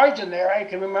left margin there. I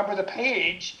can remember the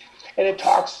page, and it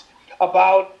talks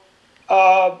about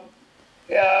on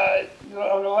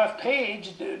the left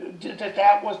page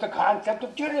that was the concept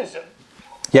of Judaism.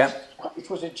 Yeah. Christ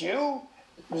was a Jew.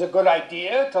 It was a good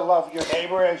idea to love your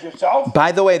neighbor as yourself.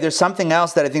 By the way, there's something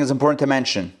else that I think is important to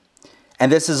mention. And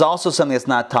this is also something that's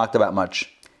not talked about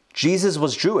much. Jesus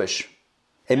was Jewish.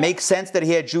 It makes sense that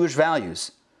he had Jewish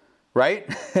values,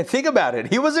 right? Think about it.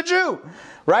 He was a Jew,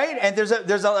 right? And there's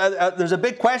a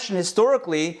big question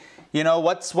historically, you know,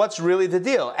 what's really the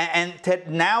deal? And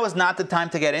now is not the time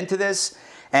to get into this.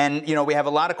 And, you know, we have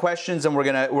a lot of questions, and we're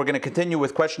gonna continue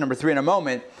with question number 3 in a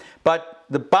moment. But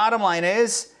the bottom line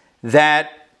is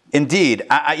that indeed,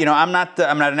 I'm not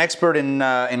an expert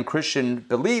in Christian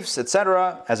beliefs,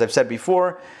 etc., as I've said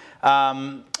before.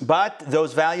 But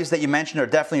those values that you mentioned are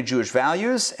definitely Jewish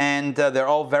values, and they're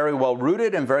all very well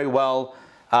rooted and very well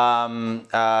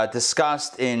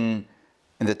discussed in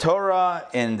the Torah,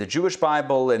 in the Jewish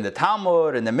Bible, in the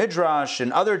Talmud, in the Midrash,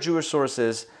 and other Jewish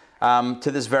sources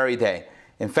to this very day.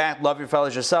 In fact, love your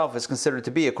fellows yourself is considered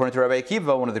to be, according to Rabbi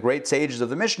Akiva, one of the great sages of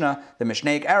the Mishnah, the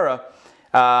Mishnaic era,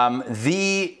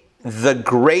 the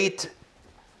great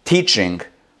teaching,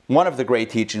 one of the great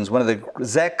teachings, one of the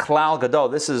Zeh Klal Gadol.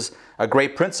 This is a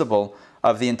great principle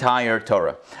of the entire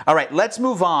Torah. All right, let's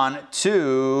move on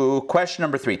to question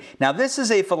number 3. Now, this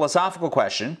is a philosophical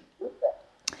question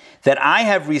that I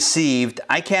have received.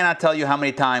 I cannot tell you how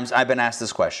many times I've been asked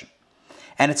this question.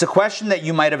 And it's a question that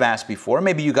you might have asked before.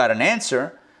 Maybe you got an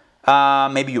answer.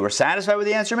 Maybe you were satisfied with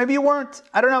the answer. Maybe you weren't.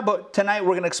 I don't know. But tonight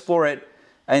we're going to explore it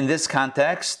in this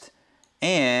context.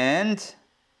 And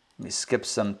let me skip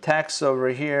some text over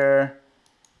here.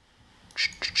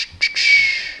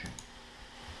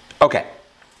 Okay.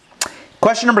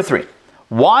 Question number 3.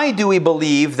 Why do we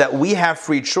believe that we have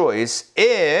free choice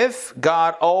if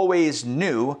God always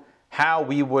knew how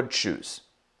we would choose?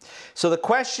 So the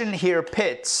question here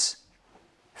pits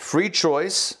free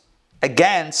choice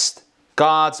against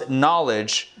God's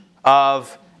knowledge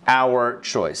of our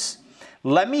choice.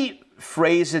 Let me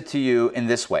phrase it to you in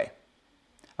this way.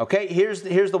 Okay, here's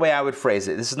the way I would phrase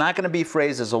it. This is not going to be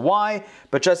phrased as a why,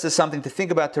 but just as something to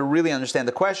think about to really understand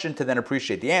the question, to then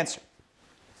appreciate the answer.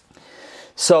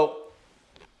 So,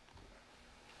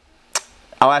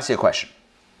 I'll ask you a question.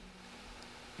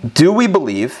 Do you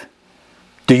believe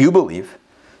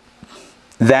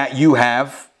that you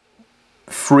have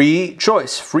free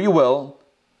choice, free will,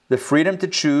 the freedom to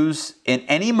choose in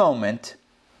any moment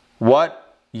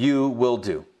what you will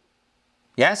do?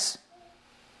 Yes?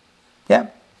 Yeah?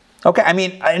 Okay, I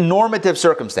mean, in normative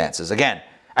circumstances, again,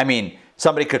 I mean,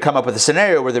 somebody could come up with a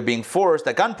scenario where they're being forced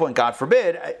at gunpoint, God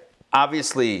forbid.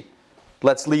 Obviously,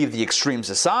 let's leave the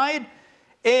extremes aside.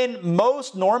 In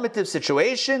most normative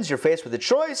situations, you're faced with a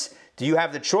choice. Do you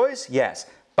have the choice? Yes.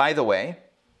 By the way,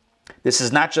 this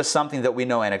is not just something that we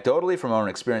know anecdotally from our own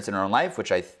experience in our own life,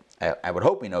 which I would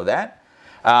hope we know that.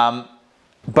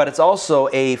 But it's also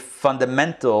a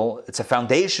foundational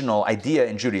idea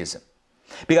in Judaism.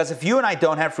 Because if you and I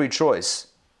don't have free choice,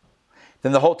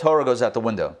 then the whole Torah goes out the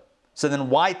window. So then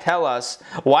why does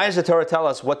the Torah tell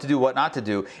us what to do, what not to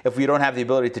do, if we don't have the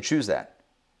ability to choose that?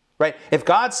 Right? If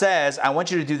God says, I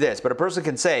want you to do this, but a person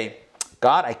can say,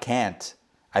 God, I can't.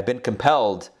 I've been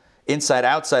compelled, inside,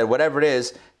 outside, whatever it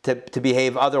is, to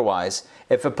behave otherwise.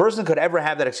 If a person could ever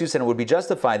have that excuse and it would be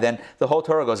justified, then the whole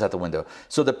Torah goes out the window.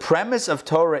 So the premise of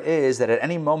Torah is that at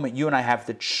any moment you and I have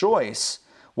the choice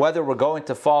whether we're going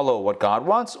to follow what God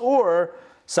wants or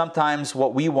sometimes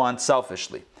what we want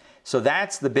selfishly. So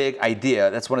that's the big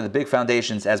idea. That's one of the big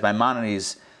foundations, as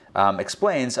Maimonides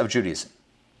explains, of Judaism.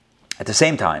 At the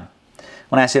same time, I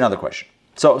want to ask you another question.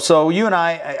 So you and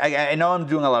I know I'm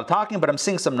doing a lot of talking, but I'm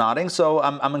seeing some nodding, so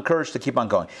I'm encouraged to keep on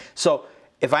going. So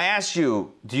if I ask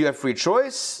you, do you have free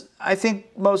choice? I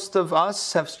think most of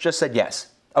us have just said yes.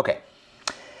 Okay.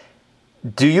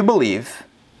 Do you believe,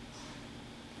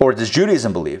 or does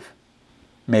Judaism believe,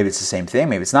 maybe it's the same thing,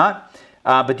 maybe it's not,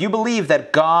 but do you believe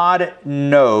that God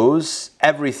knows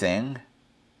everything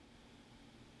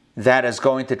that is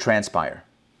going to transpire?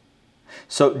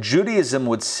 So Judaism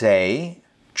would say,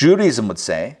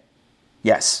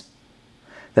 yes,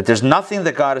 that there's nothing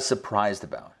that God is surprised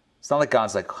about. It's not like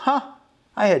God's like,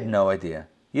 I had no idea.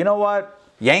 You know what?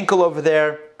 Yankel over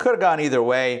there could have gone either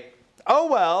way. Oh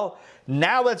well,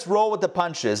 now let's roll with the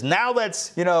punches. Now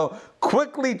let's,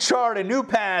 quickly chart a new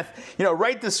path.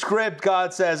 Write the script.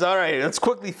 God says, all right, let's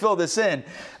quickly fill this in.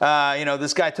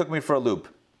 This guy took me for a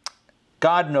loop.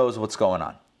 God knows what's going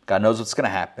on. God knows what's going to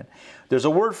happen. There's a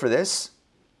word for this.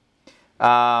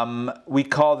 We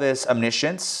call this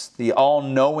omniscience, the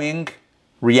all-knowing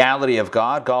reality of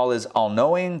God. God is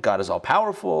all-knowing, God is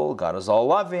all-powerful, God is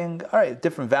all-loving. All right,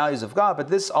 different values of God, but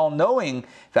this all-knowing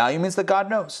value means that God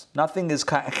knows. Nothing is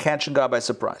catching God by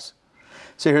surprise.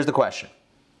 So here's the question.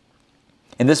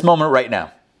 In this moment right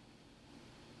now,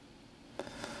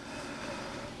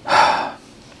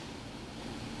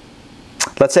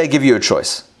 let's say I give you a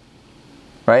choice,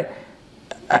 right?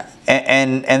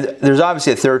 And there's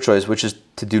obviously a third choice, which is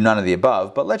to do none of the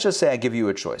above. But let's just say I give you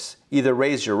a choice. Either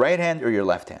raise your right hand or your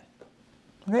left hand.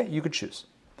 Okay, you could choose.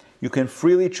 You can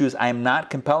freely choose. I am not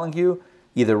compelling you,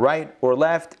 either right or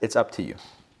left. It's up to you.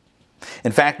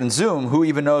 In fact, in Zoom, who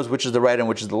even knows which is the right and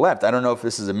which is the left? I don't know if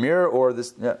this is a mirror or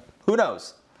this. Who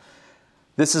knows?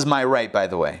 This is my right, by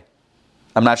the way.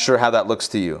 I'm not sure how that looks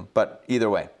to you, but either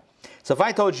way. So if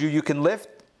I told you you can lift,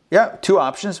 two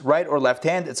options, right or left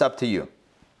hand, it's up to you.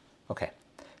 Okay.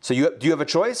 So do you have a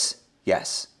choice?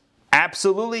 Yes.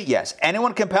 Absolutely, yes.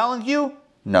 Anyone compelling you?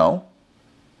 No.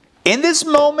 In this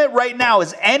moment right now,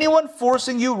 is anyone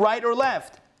forcing you right or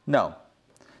left? No.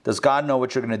 Does God know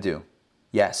what you're going to do?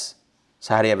 Yes.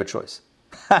 So how do you have a choice?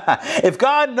 If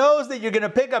God knows that you're going to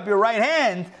pick up your right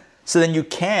hand, so then you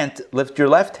can't lift your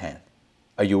left hand.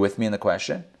 Are you with me in the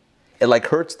question? It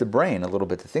hurts the brain a little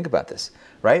bit to think about this,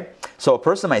 right? So a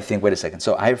person might think, wait a second,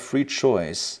 so I have free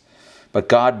choice, but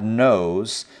God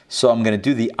knows, so I'm going to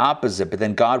do the opposite, but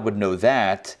then God would know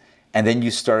that, and then you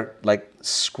start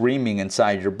screaming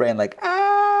inside your brain,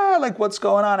 what's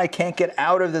going on? I can't get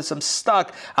out of this. I'm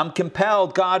stuck. I'm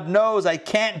compelled. God knows I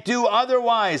can't do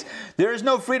otherwise. There is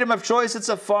no freedom of choice. It's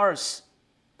a farce.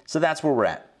 So that's where we're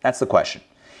at. That's the question.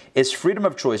 Is freedom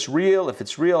of choice real? If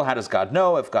it's real, how does God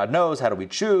know? If God knows, how do we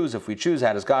choose? If we choose,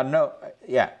 how does God know?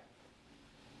 Yeah.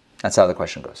 That's how the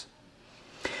question goes.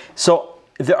 So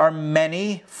there are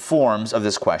many forms of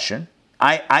this question.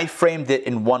 I framed it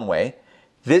in one way.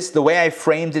 The way I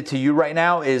framed it to you right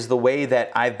now is the way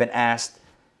that I've been asked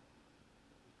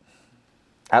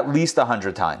at least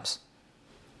 100 times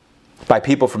by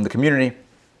people from the community.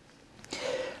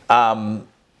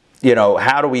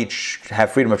 how do we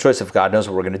have freedom of choice if God knows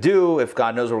what we're going to do? If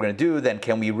God knows what we're going to do, then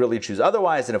can we really choose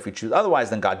otherwise? And if we choose otherwise,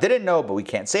 then God didn't know, but we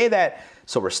can't say that,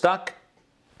 so we're stuck.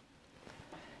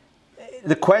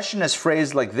 The question as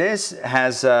phrased like this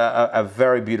has a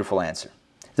very beautiful answer.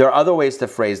 There are other ways to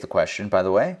phrase the question, by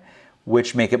the way,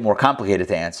 which make it more complicated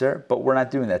to answer, but we're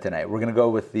not doing that tonight. We're going to go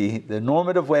with the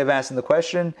normative way of asking the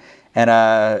question and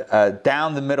a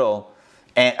down the middle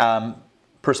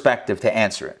perspective to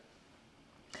answer it.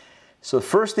 So the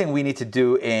first thing we need to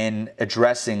do in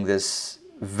addressing this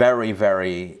very,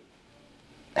 very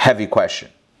heavy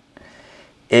question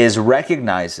is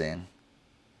recognizing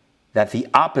that the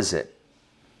opposite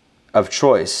of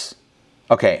choice,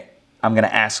 okay, I'm going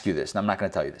to ask you this, and I'm not going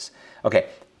to tell you this. Okay,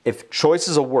 if choice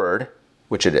is a word,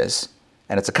 which it is,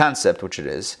 and it's a concept, which it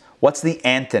is, what's the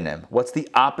antonym? What's the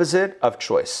opposite of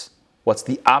choice? What's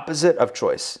the opposite of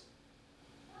choice?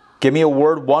 Give me a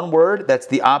word, one word, that's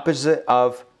the opposite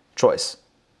of choice,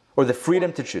 or the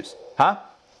freedom to choose. Huh?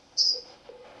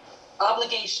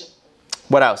 Obligation.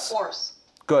 What else? Force.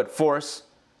 Good, force.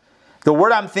 The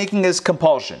word I'm thinking is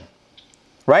compulsion,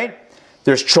 right?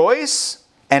 There's choice,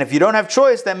 and if you don't have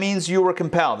choice, that means you were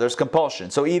compelled. There's compulsion.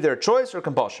 So either choice or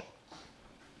compulsion.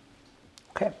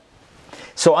 Okay.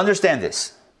 So understand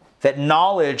this, that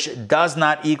knowledge does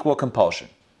not equal compulsion.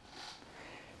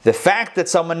 The fact that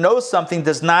someone knows something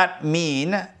does not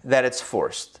mean that it's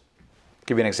forced. I'll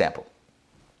give you an example.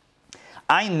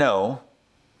 I know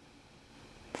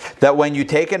that when you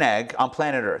take an egg on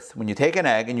planet Earth, when you take an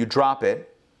egg and you drop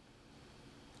it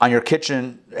on your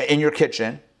kitchen, in your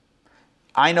kitchen,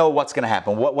 I know what's going to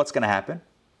happen. What's going to happen?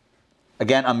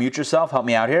 Again, unmute yourself. Help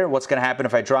me out here. What's going to happen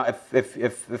if I drop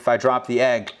if I drop the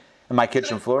egg on my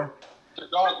kitchen floor? The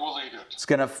dog will eat it. It's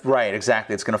going to, right,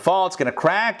 exactly. It's going to fall, it's going to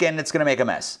crack, and it's going to make a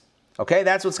mess. Okay,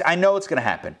 I know it's going to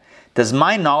happen. Does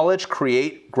my knowledge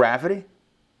create gravity?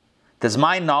 Does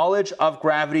my knowledge of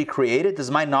gravity create it? Does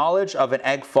my knowledge of an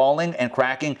egg falling and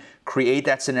cracking create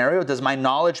that scenario? Does my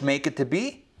knowledge make it to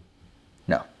be?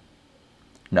 No.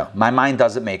 No, my mind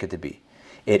doesn't make it to be.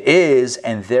 It is,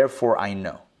 and therefore I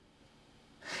know.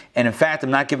 And in fact,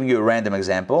 I'm not giving you a random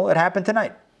example. It happened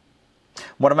tonight.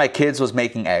 One of my kids was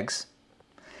making eggs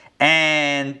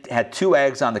and had 2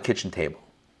 eggs on the kitchen table.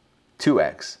 2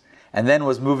 eggs. And then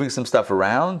was moving some stuff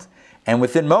around. And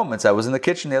within moments, I was in the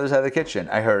kitchen, the other side of the kitchen.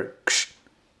 I heard, ksh,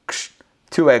 ksh,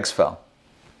 2 eggs fell.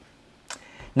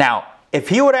 Now, if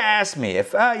he would have asked me,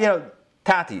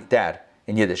 Tati, Dad,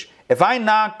 in Yiddish, if I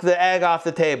knock the egg off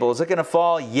the table, is it going to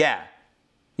fall? Yeah.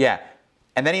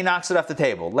 And then he knocks it off the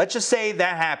table. Let's just say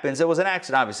that happens. It was an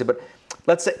accident, obviously, but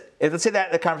let's say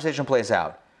that the conversation plays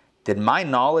out. Did my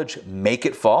knowledge make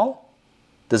it fall?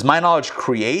 Does my knowledge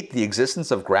create the existence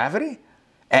of gravity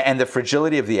and the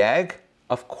fragility of the egg?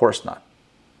 Of course not.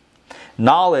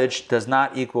 Knowledge does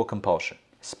not equal compulsion,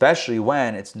 especially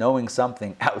when it's knowing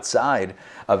something outside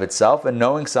of itself and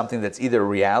knowing something that's either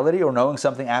reality or knowing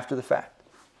something after the fact.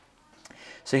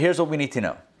 So here's what we need to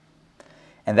know.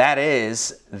 And that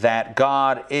is that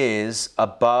God is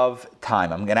above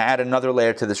time. I'm going to add another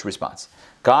layer to this response.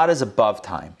 God is above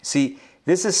time. See,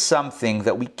 this is something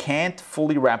that we can't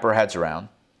fully wrap our heads around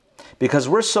because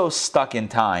we're so stuck in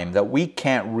time that we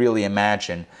can't really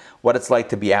imagine what it's like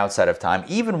to be outside of time.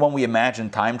 Even when we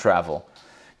imagine time travel,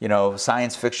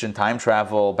 science fiction, time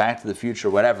travel, Back to the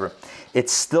Future, whatever,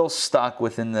 it's still stuck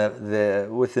within the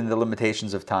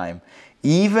limitations of time.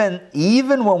 Even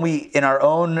when we, in our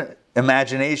own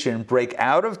imagination, break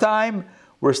out of time,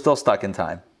 we're still stuck in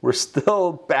time. We're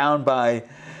still bound by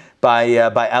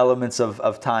elements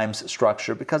of time's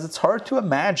structure because it's hard to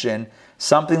imagine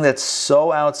something that's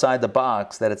so outside the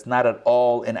box that it's not at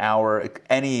all in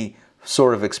any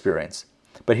sort of experience.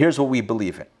 But here's what we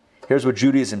believe in. Here's what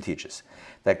Judaism teaches.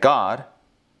 That God,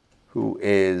 who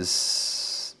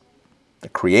is the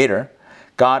creator,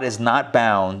 God is not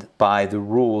bound by the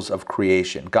rules of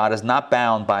creation. God is not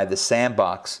bound by the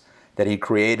sandbox that he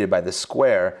created, by the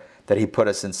square that he put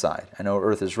us inside. I know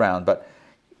Earth is round, but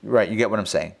right, you get what I'm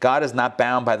saying. God is not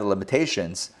bound by the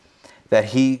limitations that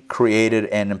he created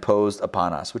and imposed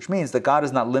upon us, which means that God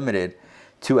is not limited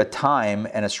to a time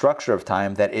and a structure of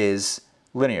time that is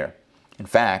linear. In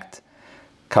fact,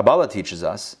 Kabbalah teaches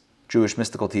us, Jewish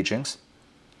mystical teachings,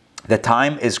 that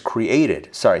time is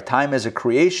a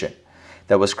creation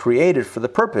that was created for the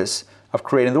purpose of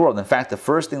creating the world. In fact, the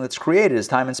first thing that's created is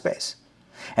time and space.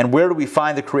 And where do we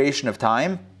find the creation of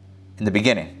time? In the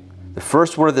beginning. The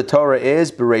first word of the Torah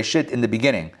is Bereshit, in the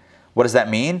beginning. What does that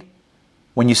mean?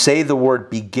 When you say the word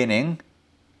beginning,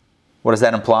 what does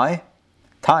that imply?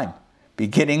 Time.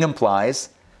 Beginning implies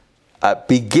a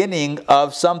beginning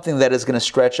of something that is going to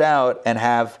stretch out and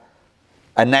have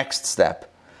a next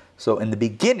step. So in the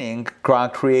beginning,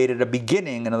 God created a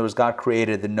beginning. In other words, God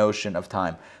created the notion of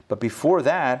time. But before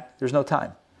that, there's no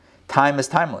time. Time is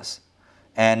timeless.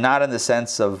 And not in the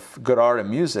sense of good art and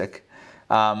music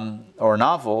or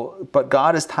novel, but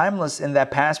God is timeless in that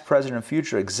past, present, and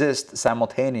future exist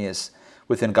simultaneous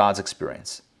within God's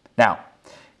experience. Now,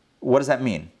 what does that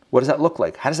mean? What does that look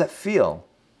like? How does that feel?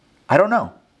 I don't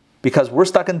know. Because we're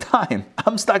stuck in time.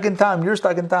 I'm stuck in time. You're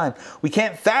stuck in time. We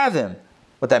can't fathom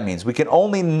what that means. We can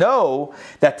only know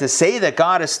that to say that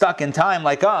God is stuck in time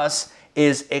like us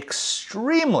is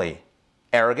extremely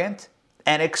arrogant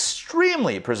and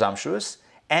extremely presumptuous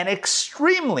and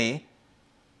extremely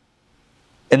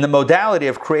in the modality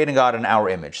of creating God in our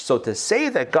image. So to say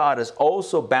that God is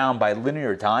also bound by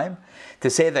linear time, to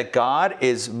say that God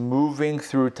is moving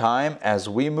through time as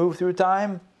we move through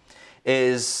time,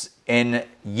 is in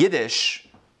Yiddish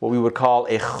what we would call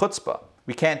a chutzpah.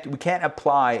 We can't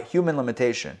apply human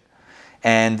limitation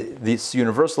and this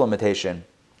universal limitation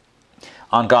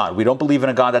on God. We don't believe in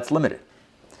a God that's limited.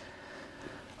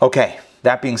 Okay,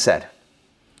 that being said,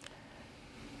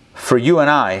 for you and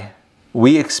I,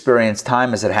 we experience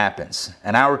time as it happens.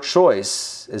 And our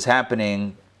choice is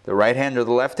happening, the right hand or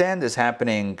the left hand is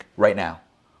happening right now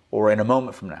or in a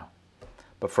moment from now.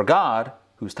 But for God,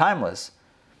 who's timeless,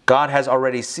 God has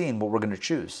already seen what we're going to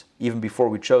choose, even before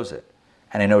we chose it.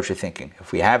 And I know what you're thinking.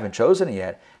 If we haven't chosen it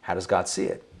yet, how does God see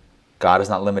it? God is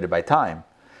not limited by time.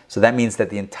 So that means that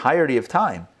the entirety of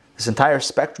time, this entire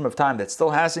spectrum of time that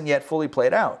still hasn't yet fully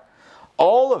played out,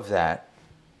 all of that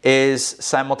is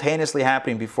simultaneously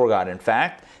happening before God. In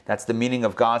fact, that's the meaning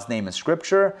of God's name in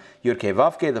Scripture. Yud Kei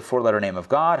Vav Kei, the four-letter name of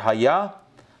God. Haya,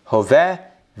 Hoveh,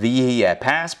 V'yihiyeh.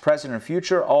 Past, present, and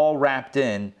future, all wrapped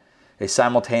in a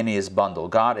simultaneous bundle.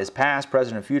 God is past,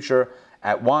 present, and future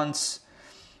at once.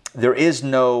 There is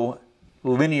no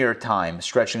linear time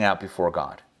stretching out before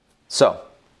God. So,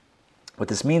 what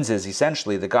this means is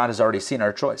essentially that God has already seen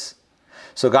our choice.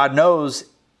 So God knows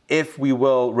if we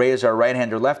will raise our right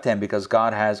hand or left hand because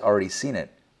God has already seen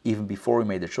it even before we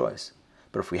made the choice.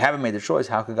 But if we haven't made the choice,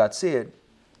 how could God see it?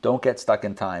 Don't get stuck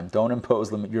in time. Don't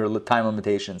impose your time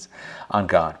limitations on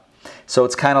God. So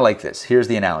it's kind of like this. Here's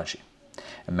the analogy.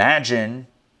 Imagine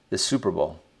the Super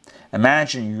Bowl.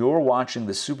 Imagine you're watching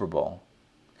the Super Bowl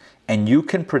and you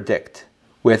can predict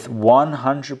with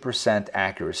 100%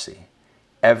 accuracy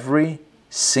every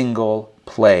single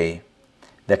play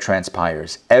that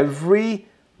transpires. Every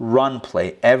run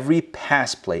play, every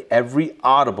pass play, every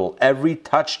audible, every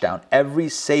touchdown, every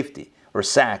safety or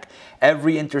sack,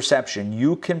 every interception.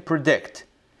 You can predict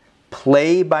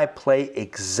play by play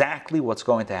exactly what's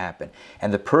going to happen.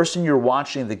 And the person you're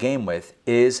watching the game with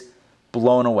is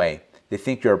blown away. They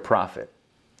think you're a prophet.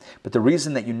 But the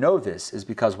reason that you know this is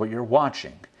because what you're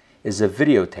watching is a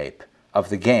videotape of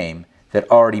the game that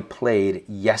already played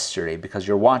yesterday, because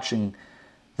you're watching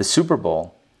the Super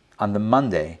Bowl on the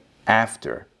Monday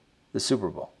after the Super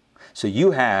Bowl. So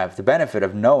you have the benefit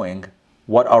of knowing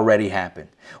what already happened.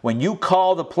 When you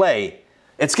call the play,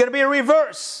 it's going to be a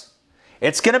reverse.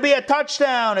 It's going to be a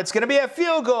touchdown. It's going to be a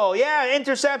field goal. Yeah,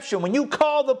 interception. When you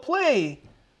call the play,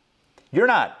 you're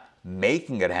not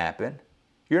making it happen.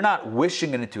 You're not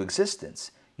wishing it into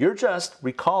existence. You're just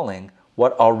recalling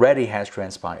what already has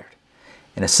transpired.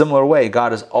 In a similar way,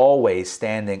 God is always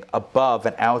standing above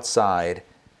and outside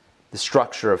the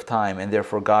structure of time, and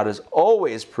therefore God is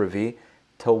always privy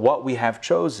to what we have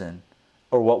chosen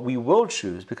or what we will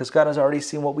choose, because God has already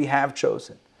seen what we have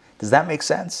chosen. Does that make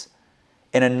sense?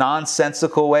 In a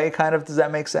nonsensical way, kind of, does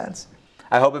that make sense?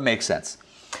 I hope it makes sense.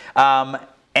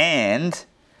 And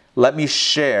let me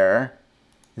share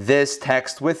this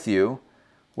text with you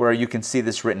where you can see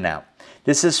this written out.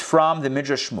 This is from the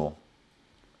Midrash Shmuel,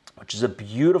 which is a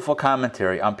beautiful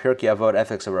commentary on Pirkei Avot,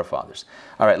 Ethics of Our Fathers.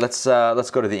 All right, let's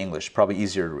go to the English, probably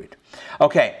easier to read.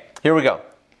 Okay, here we go.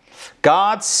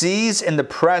 God sees in the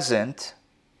present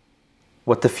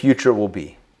what the future will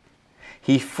be.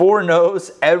 He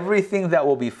foreknows everything that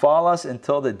will befall us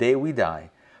until the day we die.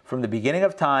 From the beginning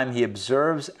of time, He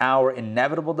observes our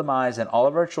inevitable demise and all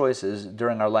of our choices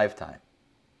during our lifetime.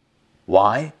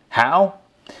 Why? How?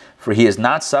 For He is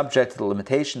not subject to the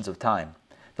limitations of time.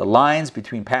 The lines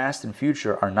between past and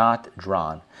future are not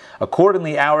drawn.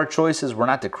 Accordingly, our choices were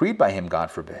not decreed by Him,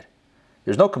 God forbid.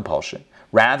 There's no compulsion.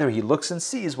 Rather, He looks and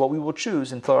sees what we will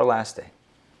choose until our last day.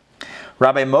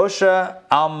 Rabbi Moshe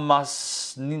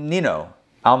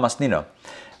Almasnino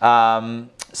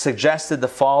suggested the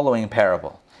following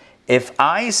parable. If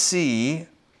I see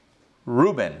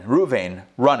Reuven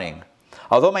running,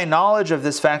 although my knowledge of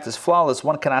this fact is flawless,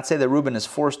 one cannot say that Reuben is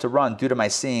forced to run due to my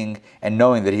seeing and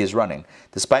knowing that he is running.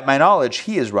 Despite my knowledge,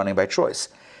 he is running by choice.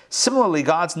 Similarly,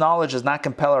 God's knowledge does not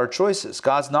compel our choices.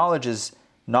 God's knowledge is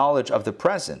knowledge of the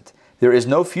present. There is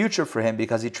no future for him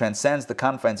because he transcends the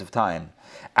confines of time.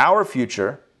 Our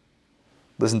future,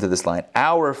 listen to this line,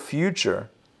 our future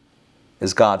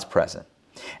is God's present.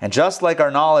 And just like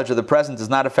our knowledge of the present does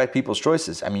not affect people's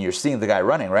choices, I mean, you're seeing the guy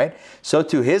running, right? So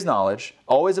too his knowledge,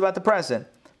 always about the present,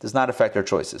 does not affect our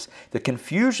choices. The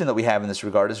confusion that we have in this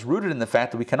regard is rooted in the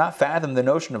fact that we cannot fathom the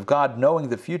notion of God knowing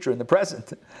the future and the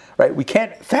present, right? We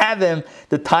can't fathom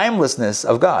the timelessness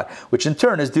of God, which in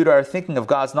turn is due to our thinking of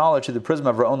God's knowledge through the prism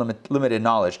of our own limited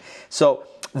knowledge. So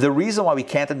the reason why we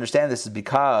can't understand this is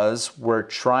because we're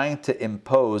trying to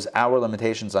impose our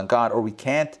limitations on God, or we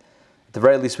can't, at the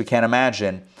very least, we can't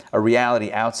imagine a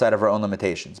reality outside of our own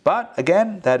limitations. But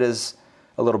again, that is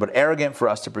a little bit arrogant for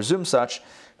us to presume such.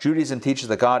 Judaism teaches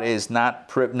that God is not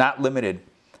limited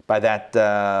by that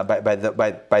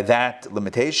by that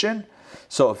limitation.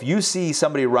 So if you see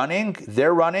somebody running,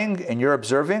 they're running, and you're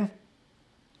observing.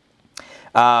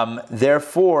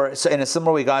 Therefore, so in a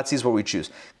similar way, God sees what we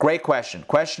choose. Great question.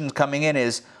 Question coming in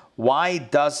is, why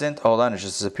doesn't? Hold on, it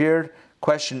just disappeared.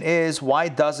 Question is, why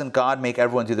doesn't God make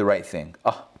everyone do the right thing?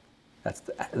 Oh,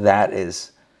 that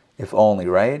is, if only,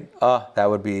 right? Oh, that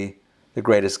would be the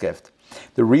greatest gift.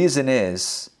 The reason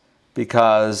is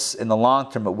because in the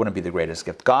long term it wouldn't be the greatest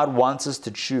gift. God wants us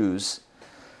to choose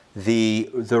the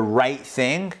right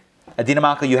thing. Adina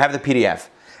Malka, you have the PDF.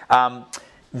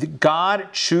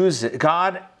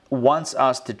 God wants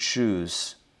us to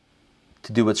choose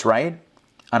to do what's right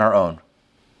on our own.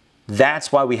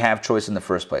 That's why we have choice in the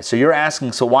first place. So you're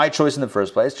asking, so why choice in the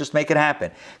first place? Just make it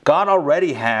happen. God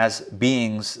already has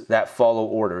beings that follow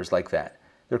orders like that.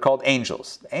 They're called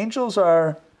angels. Angels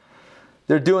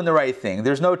they're doing the right thing.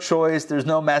 There's no choice. There's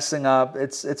no messing up.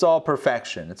 It's all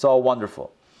perfection. It's all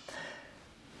wonderful.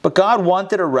 But God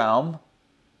wanted a realm,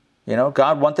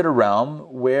 God wanted a realm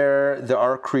where there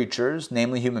are creatures,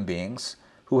 namely human beings,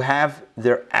 who have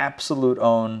their absolute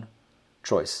own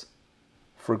choice,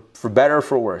 for better or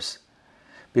for worse.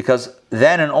 Because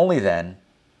then and only then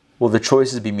will the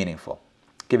choices be meaningful.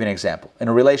 I'll give you an example. In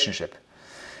a relationship,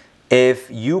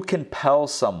 if you compel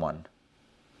someone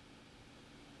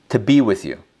to be with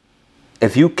you,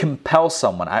 if you compel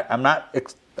someone, I'm not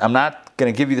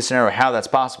going to give you the scenario how that's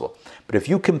possible, but if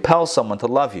you compel someone to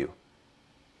love you,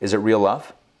 is it real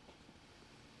love?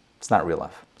 It's not real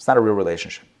love. It's not a real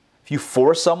relationship. If you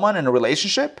force someone in a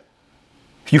relationship,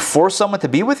 if you force someone to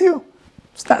be with you,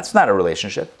 it's not a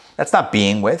relationship. That's not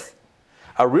being with.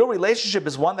 A real relationship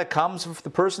is one that comes with the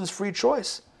person's free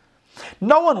choice.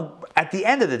 No one, at the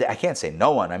end of the day, I can't say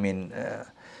no one,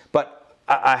 but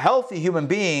a healthy human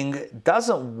being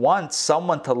doesn't want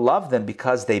someone to love them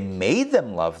because they made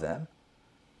them love them.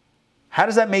 How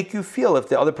does that make you feel if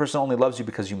the other person only loves you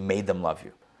because you made them love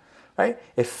you? Right?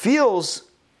 It feels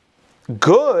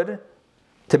good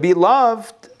to be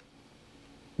loved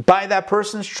by that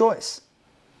person's choice.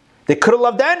 They could have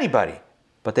loved anybody,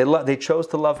 but they chose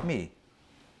to love me.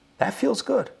 That feels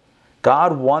good.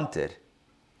 God wanted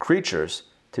creatures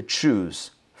to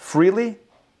choose freely.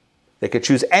 They could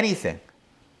choose anything,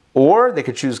 or they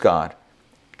could choose God.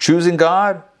 Choosing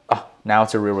God, now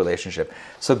it's a real relationship.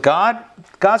 So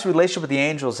God's relationship with the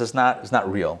angels is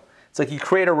not real. It's like you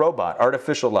create a robot,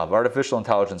 artificial love, artificial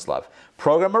intelligence love.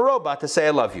 Program a robot to say I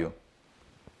love you.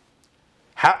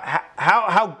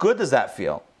 How good does that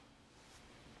feel?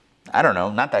 I don't know,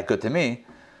 not that good to me.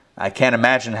 I can't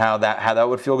imagine how that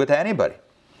would feel good to anybody.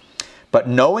 But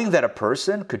knowing that a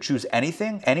person could choose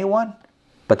anything, anyone,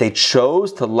 but they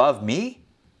chose to love me,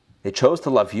 they chose to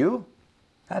love you,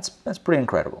 that's pretty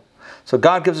incredible. So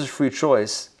God gives us free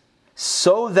choice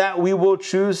so that we will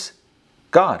choose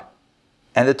God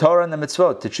and the Torah and the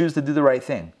mitzvot, to choose to do the right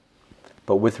thing.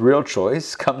 But with real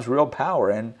choice comes real power,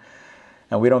 and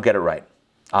we don't get it right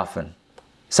often.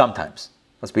 Sometimes.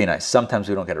 Let's be nice. Sometimes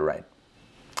we don't get it right.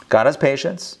 God has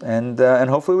patience, and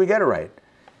hopefully we get it right.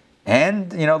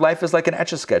 And life is like an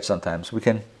Etch-a-Sketch. Sometimes we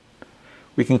can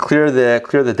clear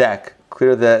the deck,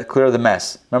 clear the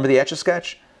mess. Remember the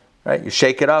Etch-a-Sketch, right? You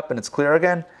shake it up and it's clear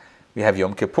again. We have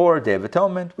Yom Kippur, Day of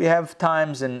Atonement. We have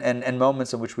times and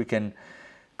moments in which we can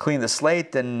clean the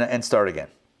slate and start again.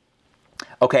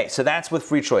 Okay, so that's with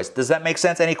free choice. Does that make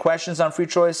sense? Any questions on free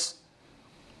choice?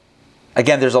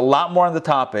 Again, there's a lot more on the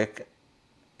topic,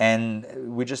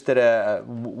 and we just did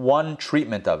one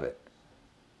treatment of it.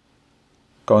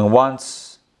 Going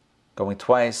once, going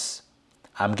twice.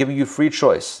 I'm giving you free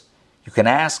choice. You can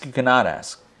ask, you cannot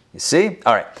ask. You see?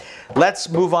 All right. Let's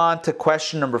move on to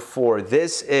question number 4.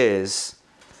 This is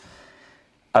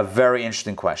a very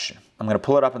interesting question. I'm going to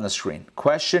pull it up on the screen.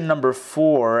 Question number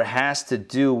 4 has to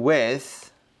do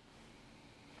with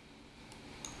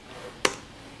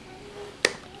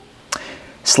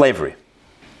Slavery.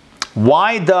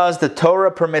 Why does the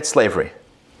Torah permit slavery?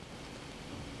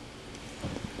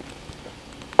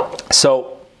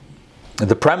 So,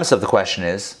 the premise of the question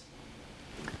is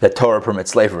that Torah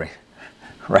permits slavery,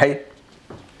 right?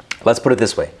 Let's put it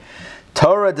this way.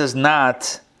 Torah does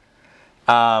not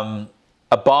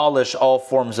abolish all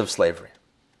forms of slavery.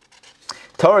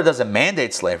 Torah doesn't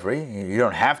mandate slavery. You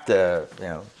don't have to,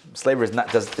 slavery is not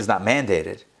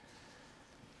mandated.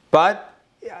 But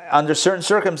under certain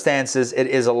circumstances, it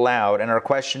is allowed. And our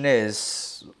question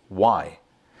is, why?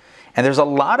 And there's a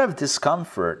lot of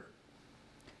discomfort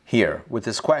here with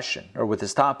this question or with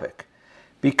this topic,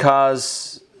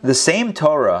 because the same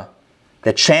Torah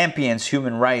that champions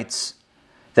human rights,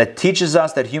 that teaches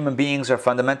us that human beings are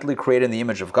fundamentally created in the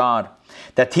image of God,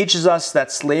 that teaches us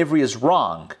that slavery is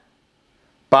wrong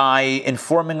by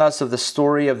informing us of the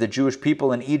story of the Jewish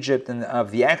people in Egypt and of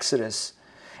the Exodus,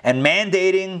 and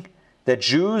mandating that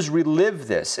Jews relive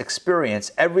this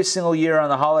experience every single year on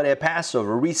the holiday of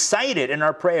Passover, recite it in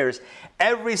our prayers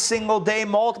every single day,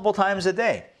 multiple times a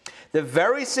day. The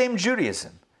very same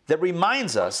Judaism that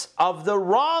reminds us of the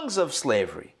wrongs of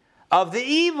slavery, of the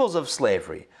evils of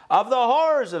slavery, of the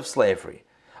horrors of slavery,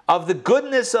 of the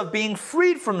goodness of being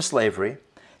freed from slavery,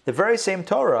 the very same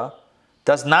Torah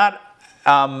does not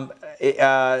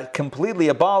completely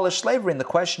abolish slavery. And the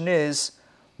question is,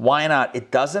 why not?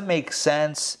 It doesn't make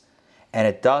sense and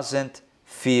it doesn't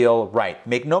feel right.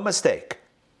 Make no mistake.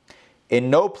 In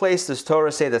no place does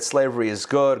Torah say that slavery is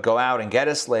good, go out and get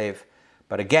a slave.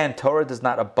 But again, Torah does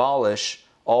not abolish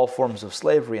all forms of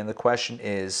slavery, and the question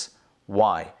is,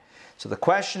 why? So the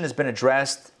question has been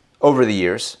addressed over the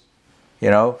years,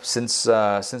 since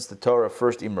the Torah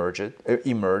first emerged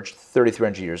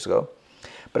 3,300 years ago.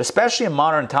 But especially in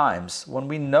modern times, when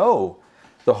we know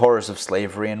the horrors of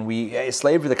slavery, and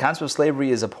the concept of slavery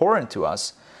is abhorrent to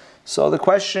us, so the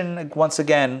question once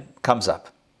again comes up.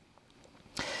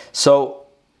 So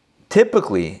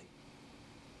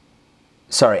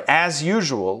as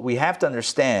usual, we have to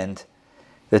understand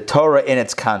the Torah in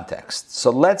its context. So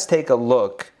let's take a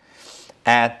look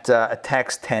at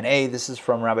text 10a. This is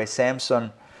from Rabbi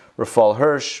Samson Raphael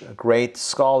Hirsch, a great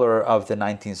scholar of the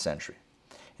 19th century.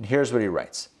 And here's what he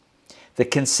writes. The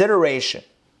consideration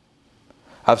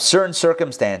of certain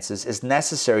circumstances is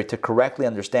necessary to correctly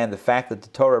understand the fact that the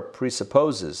Torah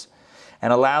presupposes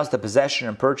and allows the possession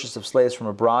and purchase of slaves from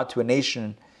abroad to a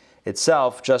nation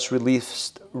itself just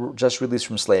released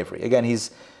from slavery. Again, he's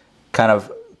kind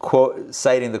of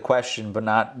citing the question, but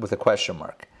not with a question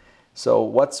mark. So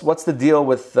what's the deal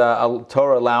with a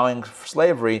Torah allowing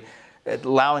slavery,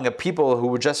 allowing a people who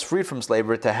were just freed from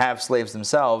slavery to have slaves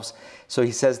themselves? So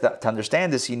he says that to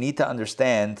understand this, you need to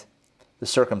understand the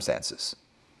circumstances.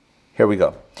 Here we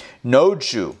go. No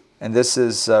Jew, and this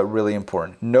is really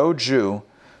important, no Jew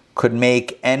could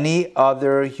make any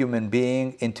other human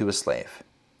being into a slave.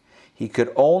 He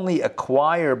could only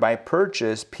acquire by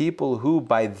purchase people who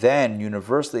by then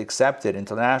universally accepted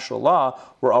international law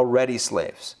were already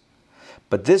slaves.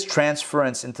 But this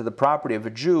transference into the property of a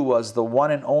Jew was the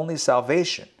one and only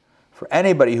salvation for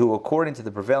anybody who, according to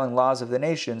the prevailing laws of the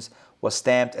nations, was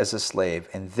stamped as a slave.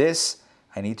 And this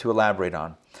I need to elaborate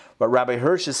on. What Rabbi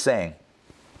Hirsch is saying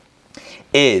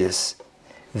is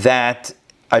that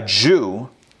a Jew,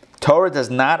 Torah does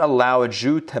not allow a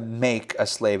Jew to make a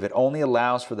slave. It only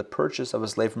allows for the purchase of a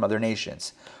slave from other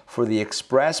nations. For the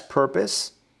express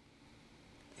purpose,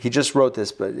 he just wrote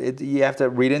this, but you have to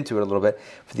read into it a little bit.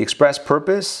 For the express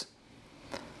purpose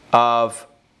of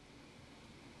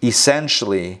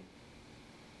essentially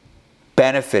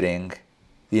benefiting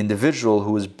the individual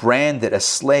who is branded a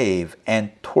slave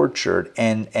and tortured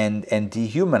and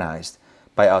dehumanized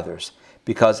by others.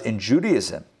 Because in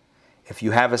Judaism, if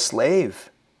you have a slave,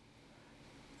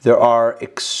 there are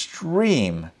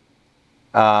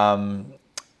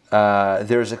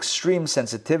there's extreme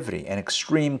sensitivity and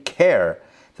extreme care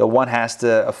that one has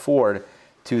to afford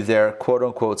to their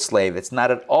quote-unquote slave. It's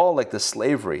not at all like the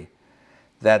slavery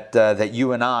that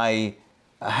you and I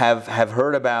have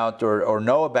heard about or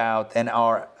know about and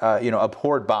are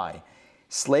abhorred by.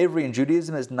 Slavery in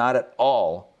Judaism is not at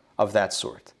all of that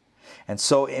sort. And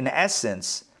so in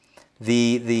essence,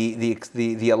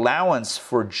 the allowance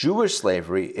for Jewish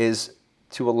slavery is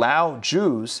to allow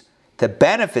Jews to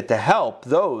benefit, to help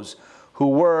those who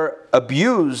were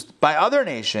abused by other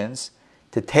nations,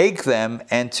 to take them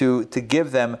and to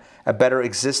give them a better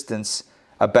existence,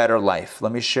 a better life.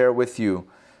 Let me share with you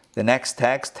the next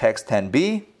text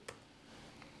 10b.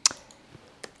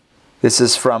 This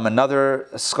is from another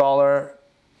scholar.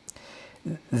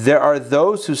 There are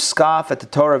those who scoff at the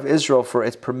Torah of Israel for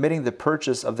its permitting the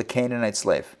purchase of the Canaanite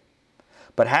slave.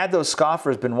 But had those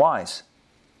scoffers been wise,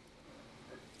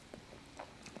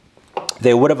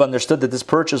 they would have understood that this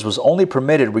purchase was only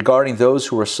permitted regarding those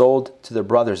who were sold to their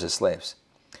brothers as slaves.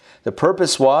 The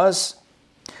purpose was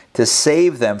to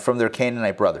save them from their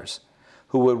Canaanite brothers,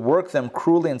 who would work them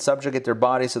cruelly and subjugate their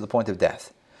bodies to the point of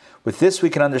death. With this we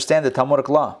can understand the Talmudic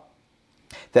law,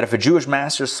 that if a Jewish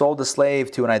master sold a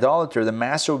slave to an idolater, the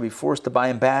master would be forced to buy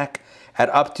him back at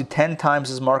up to 10 times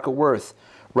his market worth,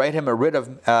 write him a writ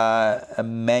of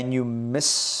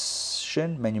manumission,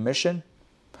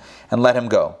 and let him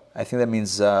go. I think that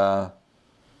means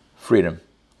freedom.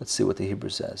 Let's see what the Hebrew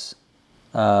says.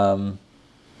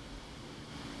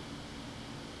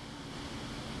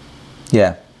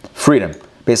 Freedom,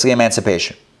 basically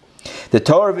emancipation. The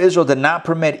Torah of Israel did not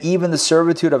permit even the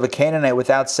servitude of a Canaanite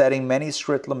without setting many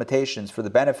strict limitations for the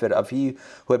benefit of he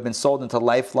who had been sold into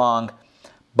lifelong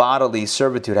bodily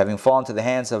servitude, having fallen to the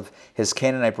hands of his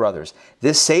Canaanite brothers.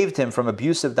 This saved him from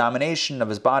abusive domination of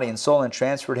his body and soul and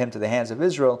transferred him to the hands of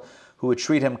Israel, who would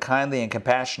treat him kindly and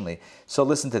compassionately. So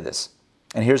listen to this.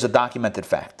 And here's a documented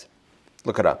fact.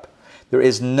 Look it up. There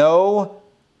is no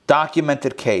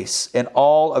documented case in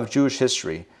all of Jewish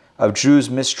history of Jews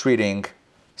mistreating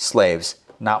slaves.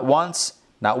 Not once,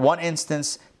 not one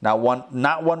instance, not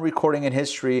one recording in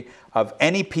history of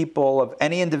any people, of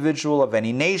any individual, of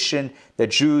any nation that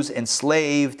Jews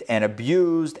enslaved and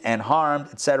abused and harmed,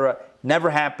 etc. Never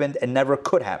happened and never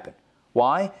could happen.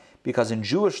 Why? Because in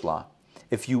Jewish law,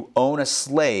 if you own a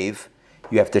slave,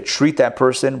 you have to treat that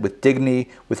person with dignity,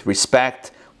 with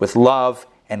respect, with love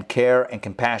and care and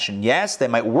compassion. Yes, they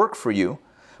might work for you,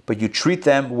 but you treat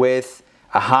them with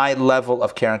a high level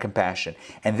of care and compassion.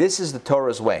 And this is the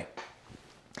Torah's way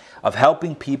of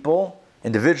helping people,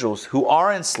 individuals who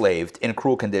are enslaved in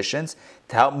cruel conditions,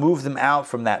 to help move them out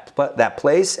from that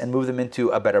place and move them into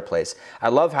a better place. I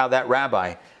love how that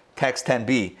Rabbi, text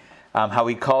 10b, how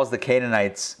he calls the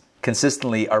Canaanites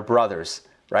consistently our brothers,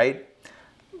 right?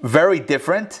 Very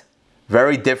different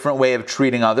way of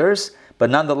treating others, but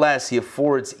nonetheless, he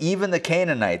affords even the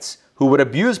Canaanites who would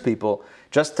abuse people,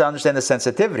 just to understand the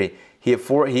sensitivity. He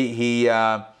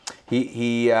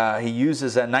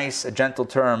uses a nice, a gentle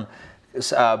term,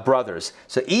 brothers.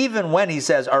 So even when he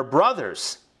says our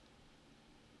brothers,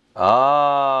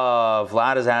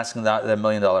 Vlad is asking the $1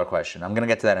 million question. I'm going to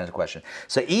get to that in a question.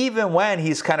 So even when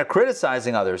he's kind of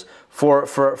criticizing others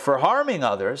for harming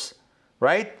others,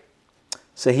 right?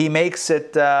 So he makes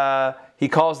it, he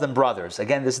calls them brothers.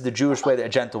 Again, this is the Jewish way, the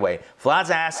gentle way. Vlad's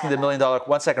asking the $1 million,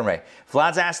 1 second, Ray.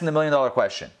 Vlad's asking the $1 million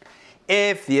question.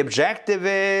 If the objective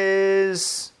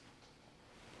is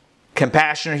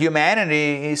compassion or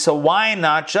humanity, so why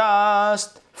not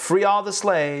just free all the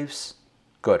slaves?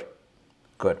 Good.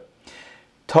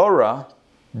 Torah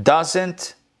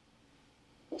doesn't...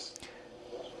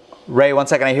 Ray, 1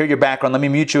 second, I hear your background. Let me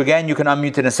mute you again. You can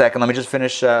unmute in a second. Let me just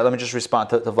finish, let me just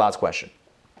respond to Vlad's question.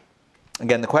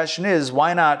 Again, the question is,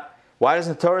 why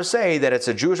doesn't the Torah say that it's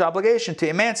a Jewish obligation to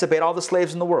emancipate all the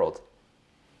slaves in the world?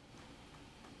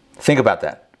 Think about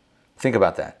that.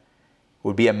 It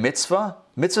would be a mitzvah.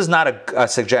 Mitzvah is not a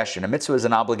suggestion. A mitzvah is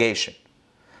an obligation.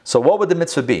 So what would the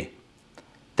mitzvah be?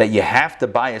 That you have to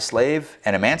buy a slave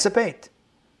and emancipate?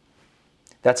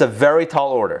 That's a very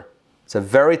tall order. It's a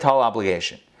very tall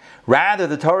obligation. Rather,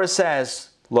 the Torah says,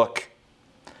 look,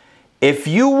 if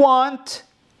you want,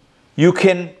 you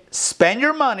can spend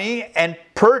your money and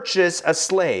purchase a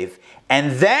slave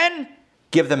and then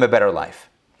give them a better life.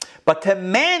 But to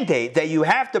mandate that you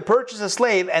have to purchase a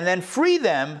slave and then free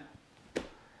them,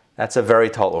 that's a very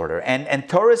tall order. And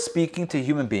Torah is speaking to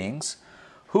human beings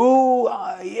who,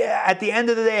 at the end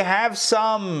of the day, have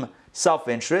some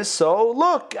self-interest. So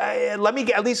look, let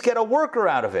me at least get a worker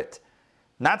out of it.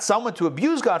 Not someone to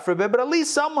abuse, God forbid, but at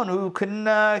least someone who can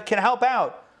help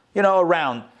out,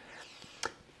 around.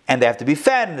 And they have to be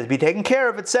fed and to be taken care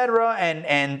of, etc.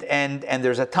 And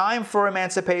there's a time for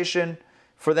emancipation,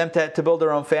 for them to build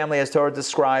their own family, as Torah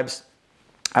describes,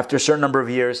 after a certain number of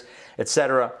years,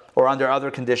 etc., or under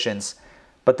other conditions.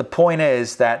 But the point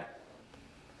is that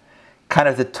kind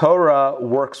of the Torah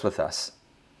works with us.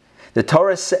 The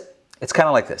Torah, it's kind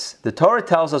of like this. The Torah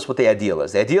tells us what the ideal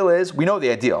is. The ideal is, we know the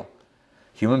ideal.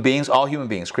 Human beings, all human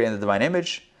beings, created in the divine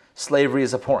image, slavery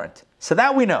is abhorrent. So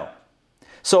that we know.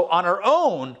 So on our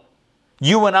own,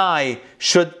 you and I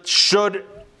should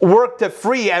work to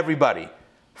free everybody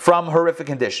from horrific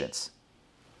conditions.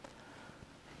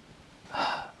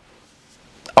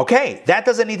 Okay, that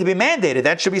doesn't need to be mandated.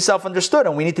 That should be self-understood,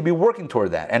 and we need to be working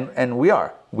toward that. And we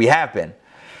are. We have been.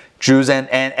 Jews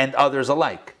and others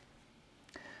alike.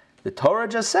 The Torah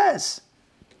just says,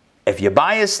 if you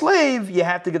buy a slave, you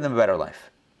have to give them a better life.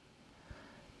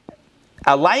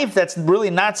 A life that's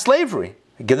really not slavery.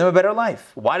 Give them a better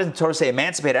life. Why doesn't the Torah say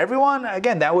emancipate everyone?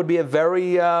 Again, that would be a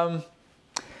very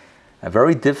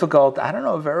difficult,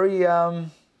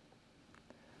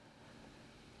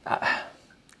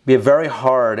 be a very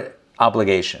hard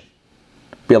obligation.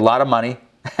 Be a lot of money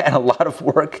and a lot of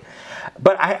work.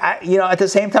 But at the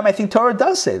same time, I think Torah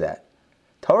does say that.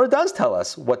 Torah does tell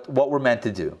us what we're meant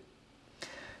to do.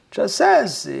 Just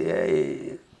says.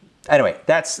 Anyway,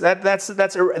 that's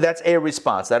a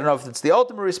response. I don't know if it's the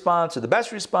ultimate response or the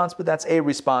best response, but that's a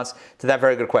response to that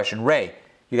very good question. Ray,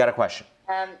 you got a question?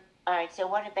 All right. So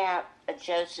what about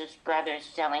Joseph's brothers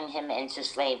selling him into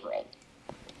slavery?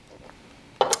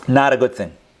 Not a good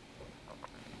thing.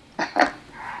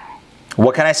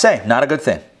 What can I say? Not a good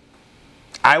thing.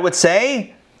 I would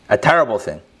say a terrible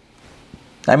thing.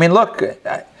 I mean, look,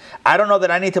 I don't know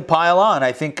that I need to pile on.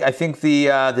 I think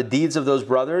the deeds of those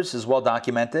brothers is well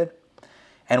documented,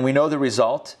 and we know the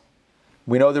result.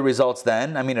 We know the results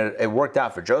then. I mean, it worked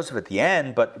out for Joseph at the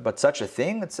end, but such a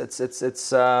thing, it's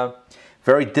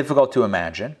very difficult to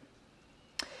imagine.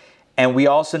 And we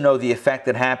also know the effect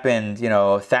that happened,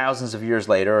 thousands of years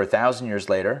later, or 1,000 years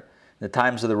later, in the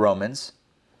times of the Romans.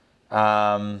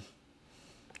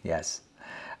 Yes.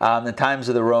 The times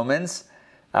of the Romans,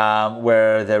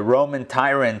 where the Roman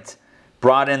tyrant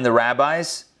brought in the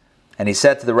rabbis, and he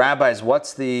said to the rabbis,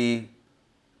 what's the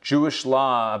Jewish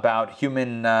law about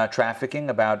human trafficking,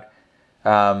 about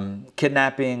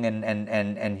kidnapping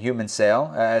and human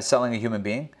sale, selling a human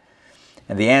being?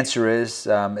 And the answer is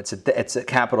it's a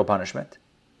capital punishment.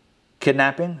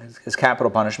 Kidnapping is capital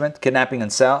punishment. Kidnapping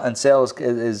and sale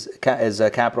is a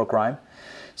capital crime.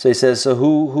 So he says, so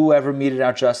who ever meted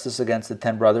out justice against the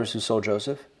 10 brothers who sold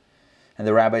Joseph? And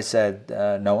the rabbi said,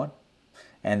 no one.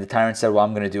 And the tyrant said, well,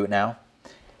 I'm going to do it now.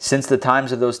 Since the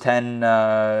times of those 10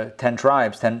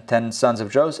 tribes, 10 sons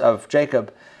of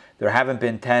Jacob, there haven't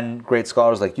been 10 great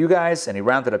scholars like you guys. And he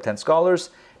rounded up 10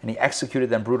 scholars, and he executed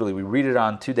them brutally. We read it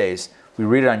on 2 days. We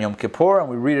read it on Yom Kippur, and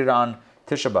we read it on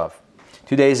Tisha B'Av.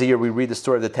 2 days a year, we read the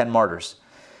story of the 10 martyrs.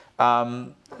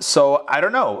 So I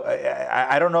don't know.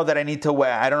 I don't know that I need to.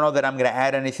 I don't know that I'm going to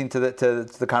add anything to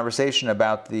the conversation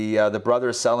about the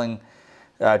brothers selling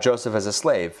Joseph as a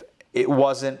slave. It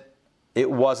wasn't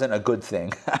a good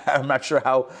thing. I'm not sure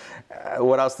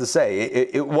what else to say.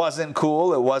 It wasn't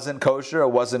cool. It wasn't kosher. It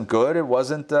wasn't good. It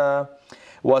wasn't a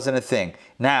thing.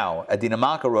 Now, Adina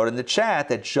Malka wrote in the chat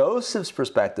that Joseph's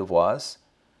perspective was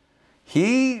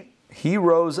he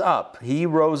rose up. He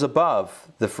rose above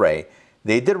the fray.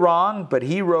 They did wrong, but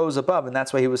he rose above, and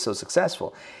that's why he was so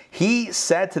successful. He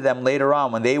said to them later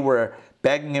on, when they were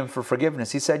begging him for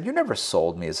forgiveness, he said, you never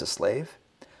sold me as a slave.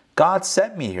 God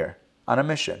sent me here on a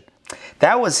mission.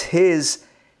 That was his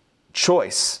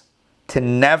choice, to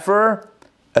never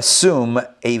assume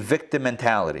a victim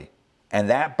mentality. And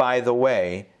that, by the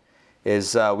way,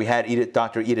 is we had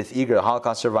Dr. Edith Eger, the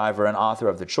Holocaust survivor and author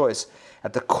of The Choice.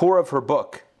 At the core of her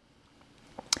book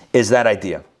is that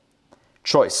idea.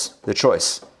 Choice, the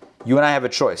choice. You and I have a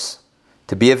choice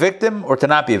to be a victim or to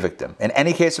not be a victim in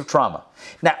any case of trauma.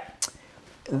 Now,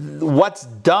 what's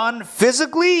done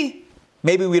physically,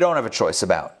 maybe we don't have a choice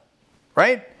about,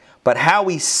 right? But how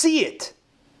we see it,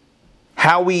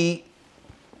 how we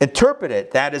interpret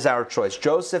it, that is our choice.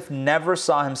 Joseph never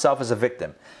saw himself as a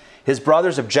victim. His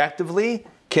brothers objectively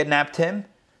kidnapped him,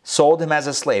 sold him as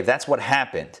a slave. That's what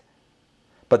happened.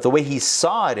 But the way he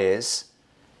saw it is,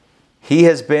 he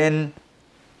has been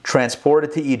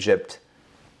transported to Egypt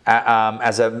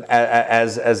as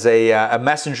a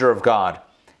messenger of God.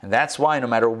 And that's why no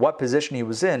matter what position he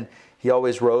was in, he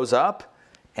always rose up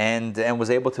and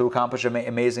was able to accomplish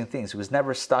amazing things. He was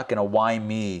never stuck in a why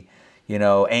me,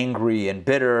 angry and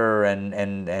bitter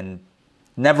and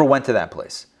never went to that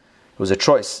place. It was a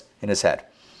choice in his head.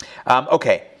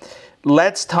 Okay,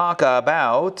 let's talk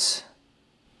about,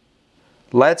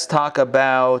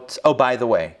 oh, by the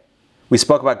way, we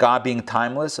spoke about God being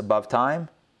timeless, above time.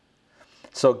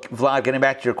 So, Vlad, getting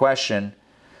back to your question,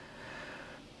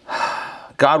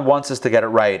 God wants us to get it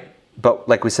right. But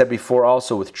like we said before,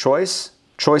 also with choice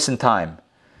and time.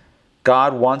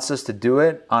 God wants us to do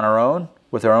it on our own,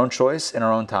 with our own choice, in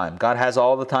our own time. God has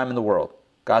all the time in the world.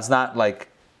 God's not like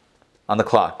on the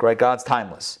clock, right? God's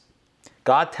timeless.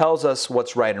 God tells us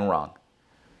what's right and wrong.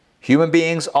 Human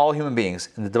beings, all human beings,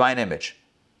 in the divine image,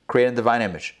 created in the divine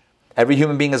image. Every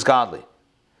human being is godly.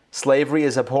 Slavery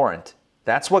is abhorrent.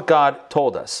 That's what God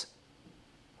told us.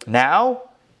 Now,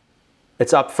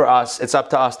 it's up to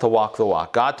us to walk the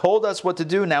walk. God told us what to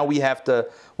do, now we have to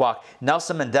walk.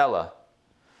 Nelson Mandela,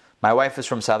 my wife is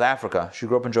from South Africa. She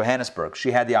grew up in Johannesburg.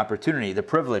 She had the opportunity, the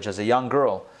privilege as a young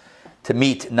girl to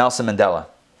meet Nelson Mandela.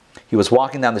 He was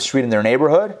walking down the street in their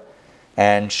neighborhood,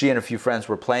 And she and a few friends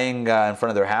were playing in front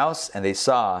of their house, and they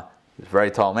saw, he was a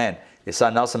very tall man, they saw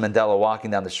Nelson Mandela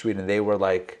walking down the street, and they were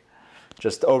like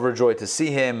just overjoyed to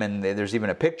see him, and there's even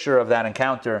a picture of that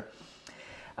encounter.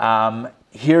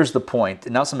 Here's the point.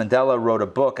 Nelson Mandela wrote a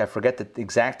book, I forget the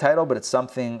exact title, but it's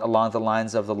something along the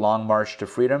lines of The Long March to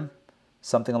Freedom,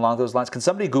 something along those lines. Can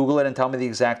somebody Google it and tell me the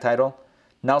exact title?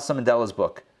 Nelson Mandela's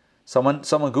book.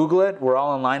 Someone Google it. We're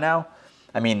all online now.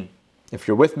 I mean, if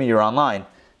you're with me, you're online.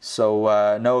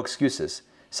 So no excuses.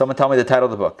 Someone tell me the title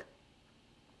of the book.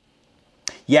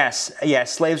 Yes,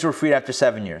 slaves were freed after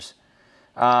 7 years.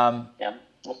 Long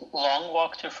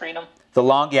Walk to Freedom.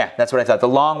 That's what I thought. The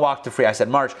Long Walk to Freedom. I said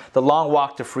March. The Long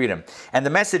Walk to Freedom. And the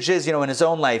message is, in his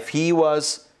own life, he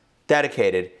was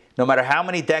dedicated. No matter how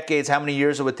many decades, how many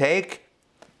years it would take,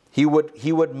 he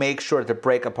would make sure to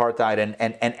break apartheid and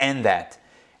end that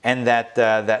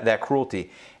cruelty.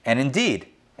 And indeed,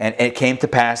 and it came to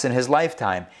pass in his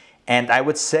lifetime. And I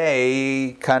would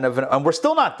say and we're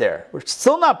still not there. We're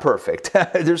still not perfect.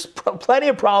 There's plenty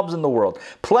of problems in the world.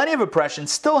 Plenty of oppression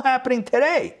still happening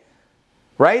today.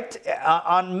 Right?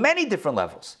 On many different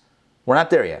levels. We're not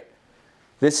there yet.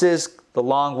 This is the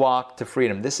long walk to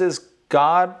freedom. This is,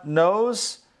 God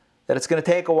knows that it's going to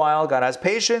take a while. God has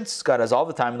patience. God has all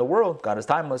the time in the world. God is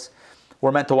timeless.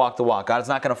 We're meant to walk the walk. God is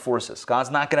not going to force us. God's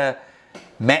not going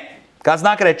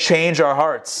to change our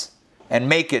hearts and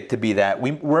make it to be that.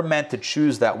 We're meant to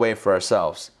choose that way for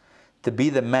ourselves. To be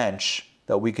the mensch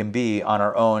that we can be on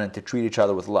our own and to treat each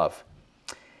other with love.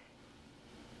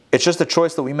 It's just a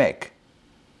choice that we make.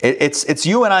 It's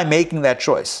you and I making that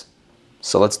choice.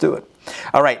 So let's do it.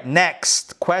 All right,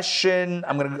 next question.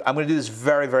 I'm gonna do this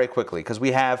very, very quickly because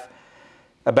we have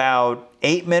about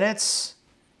 8 minutes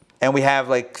and we have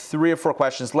like 3 or 4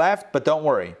 questions left, but don't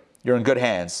worry, you're in good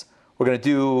hands. We're gonna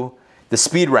do the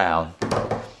speed round.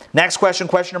 Next question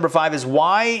number 5 is,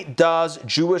 why does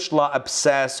Jewish law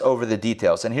obsess over the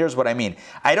details? And here's what I mean.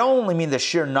 I don't only mean the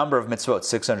sheer number of mitzvot,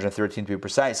 613 to be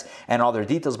precise, and all their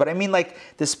details, but I mean like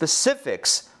the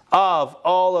specifics of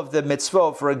all of the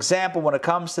mitzvot. For example, when it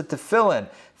comes to tefillin,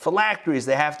 phylacteries,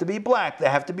 they have to be black, they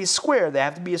have to be square, they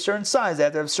have to be a certain size, they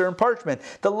have to have certain parchment.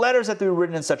 The letters have to be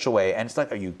written in such a way. And it's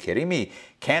like, are you kidding me?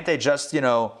 Can't they just,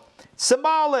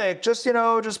 symbolic, just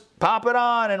pop it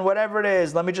on and whatever it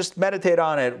is, let me just meditate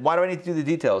on it. Why do I need to do the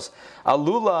details? A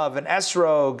lulav, an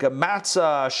esrog, a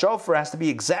matzah, a shofar has to be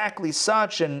exactly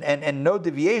such and no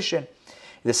deviation.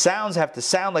 The sounds have to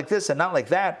sound like this and not like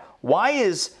that. Why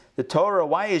is the Torah,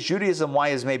 why is Judaism, why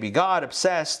is maybe God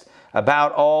obsessed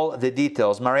about all the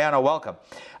details? Mariana, welcome.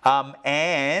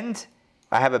 And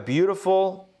I have a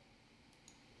beautiful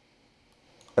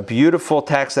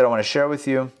text that I want to share with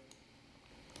you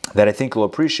that I think you'll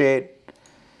appreciate.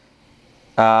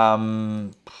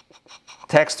 Text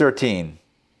 13.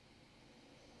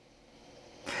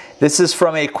 This is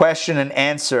from a question and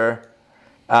answer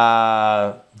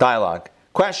dialogue.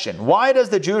 Question: why does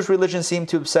the Jewish religion seem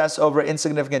to obsess over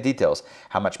insignificant details?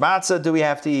 How much matzah do we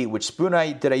have to eat? Which spoon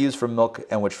did I use for milk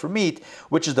and which for meat?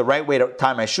 Which is the right way to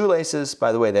tie my shoelaces?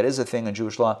 By the way, that is a thing in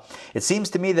Jewish law. It seems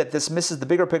to me that this misses the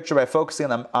bigger picture by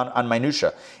focusing on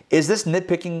minutia. Is this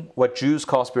nitpicking what Jews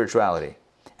call spirituality?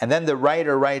 And then the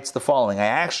writer writes the following: I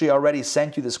actually already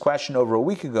sent you this question over a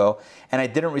week ago and I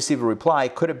didn't receive a reply.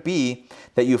 Could it be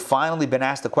that you've finally been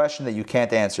asked a question that you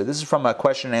can't answer? This is from a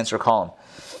question and answer column.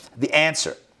 The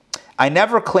answer: I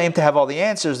never claim to have all the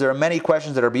answers. There are many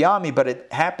questions that are beyond me, but it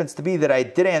happens to be that I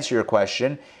did answer your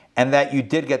question and that you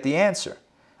did get the answer.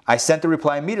 I sent the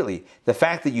reply immediately. The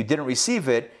fact that you didn't receive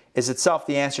it is itself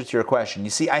the answer to your question.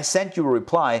 You see, I sent you a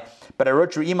reply, but I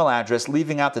wrote your email address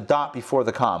leaving out the dot before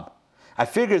the com. I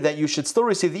figured that you should still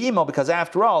receive the email because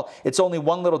after all, it's only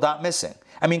one little dot missing.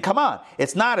 I mean, come on.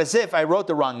 It's not as if I wrote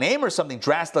the wrong name or something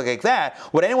drastic like that.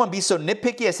 Would anyone be so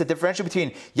nitpicky as to differentiate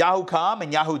between Yahoo.com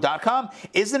and Yahoo.com?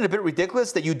 Isn't it a bit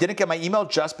ridiculous that you didn't get my email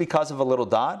just because of a little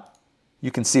dot?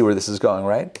 You can see where this is going,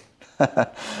 right?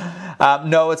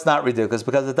 No, it's not ridiculous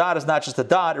because the dot is not just a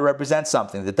dot, it represents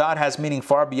something. The dot has meaning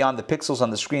far beyond the pixels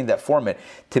on the screen that form it.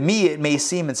 To me, it may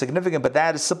seem insignificant, but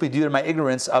that is simply due to my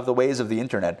ignorance of the ways of the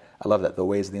internet. I love that, the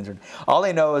ways of the internet. All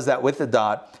I know is that with the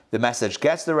dot, the message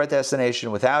gets to the right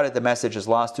destination. Without it, the message is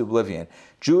lost to oblivion.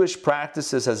 Jewish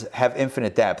practices have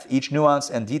infinite depth. Each nuance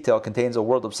and detail contains a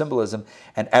world of symbolism,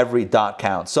 and every dot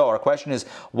counts. So our question is,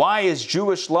 why is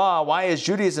Jewish law, why is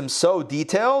Judaism so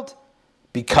detailed?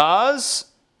 Because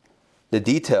the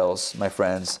details, my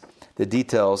friends, the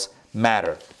details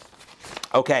matter.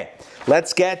 Okay,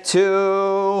 let's get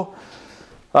to...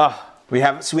 we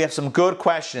have some good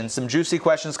questions, some juicy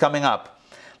questions coming up.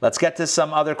 Let's get to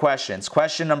some other questions.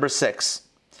 Question number 6.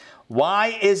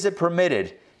 Why is it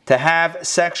permitted to have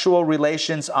sexual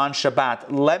relations on Shabbat?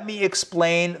 Let me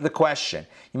explain the question.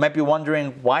 You might be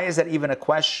wondering, why is that even a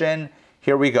question?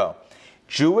 Here we go.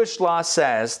 Jewish law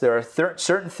says there are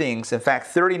certain things, in fact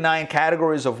 39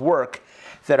 categories of work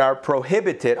that are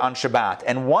prohibited on Shabbat.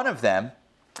 And one of them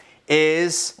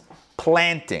is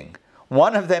planting.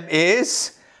 One of them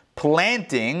is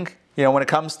planting, when it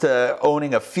comes to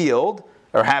owning a field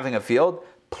or having a field,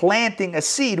 planting a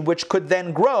seed which could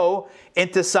then grow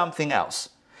into something else.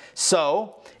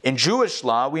 So, in Jewish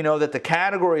law, we know that the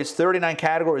 39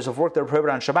 categories of work that are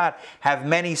prohibited on Shabbat have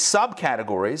many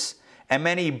subcategories and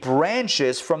many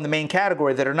branches from the main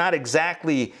category that are not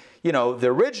exactly, the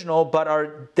original, but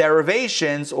are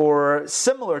derivations or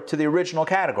similar to the original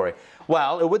category.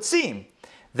 Well, it would seem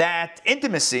that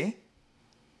intimacy,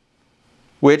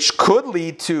 which could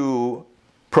lead to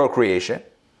procreation,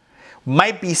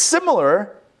 might be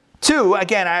similar to,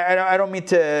 again, I don't mean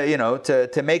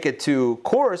to make it too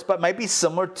coarse, but might be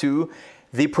similar to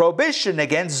the prohibition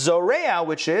against zorea,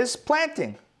 which is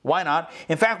planting. Why not?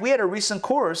 In fact, we had a recent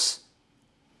course.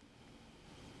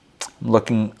 I'm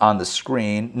looking on the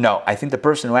screen. No, I think the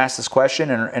person who asked this question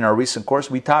in our recent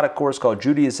course, we taught a course called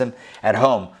Judaism at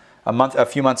Home a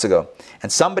few months ago.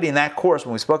 And somebody in that course,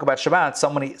 when we spoke about Shabbat,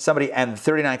 somebody and the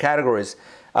 39 categories,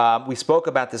 we spoke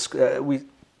about this.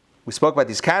 We spoke about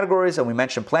these categories and we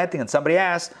mentioned planting, and somebody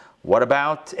asked, what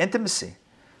about intimacy?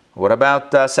 What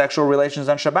about sexual relations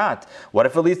on Shabbat? What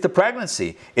if it leads to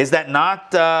pregnancy? Is that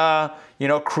not,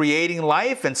 creating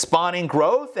life and spawning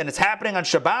growth, and it's happening on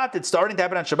Shabbat? It's starting to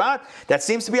happen on Shabbat? That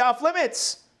seems to be off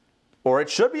limits. Or it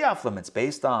should be off limits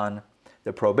based on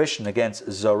the prohibition against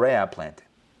zorea planting.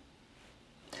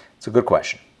 It's a good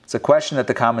question. It's a question that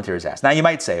the commentators ask. Now you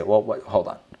might say, well, hold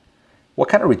on. What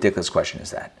kind of ridiculous question is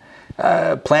that?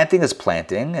 Planting is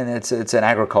planting, and it's an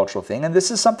agricultural thing, and this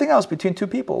is something else between two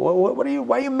people.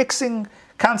 Why are you mixing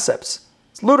concepts?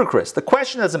 It's ludicrous. The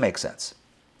question doesn't make sense.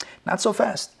 Not so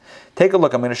fast. Take a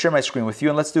look. I'm going to share my screen with you,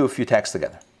 and let's do a few texts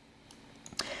together.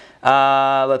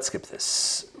 Let's skip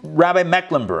this. Rabbi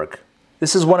Mecklenburg.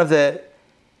 This is one of the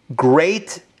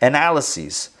great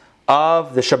analyses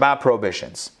of the Shabbat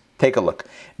prohibitions. Take a look.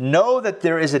 Know that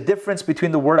there is a difference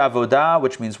between the word avodah,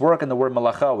 which means work, and the word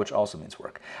malacha, which also means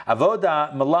work.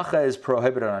 Avodah, malacha is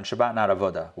prohibited on Shabbat, not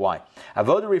avodah. Why?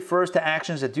 Avodah refers to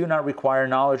actions that do not require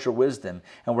knowledge or wisdom,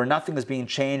 and where nothing is being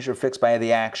changed or fixed by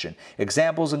the action.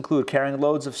 Examples include carrying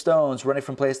loads of stones, running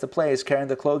from place to place, carrying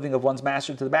the clothing of one's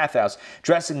master to the bathhouse,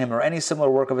 dressing him, or any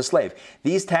similar work of a slave.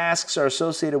 These tasks are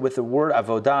associated with the word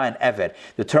avodah and eved.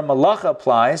 The term malacha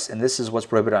applies, and this is what's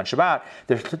prohibited on Shabbat.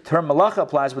 The term malacha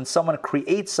applies when someone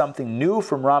creates something new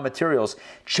from raw materials,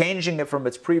 changing it from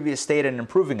its previous state and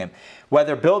improving it.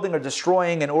 Whether building or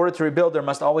destroying, in order to rebuild, there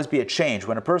must always be a change.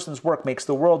 When a person's work makes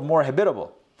the world more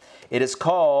habitable, it is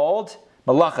called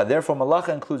malacha. Therefore, malacha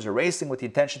includes erasing with the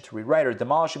intention to rewrite or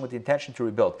demolishing with the intention to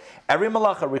rebuild. Every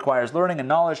malacha requires learning and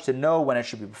knowledge to know when it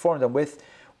should be performed and with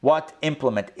what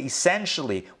implement.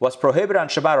 Essentially, what's prohibited on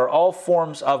Shabbat are all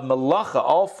forms of malacha,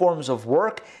 all forms of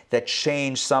work that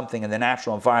change something in the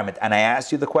natural environment. And I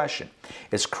asked you the question,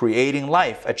 is creating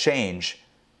life a change?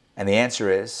 And the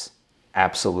answer is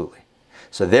absolutely.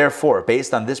 So therefore,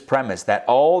 based on this premise that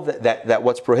that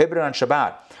what's prohibited on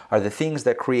Shabbat are the things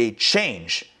that create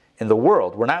change in the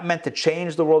world. We're not meant to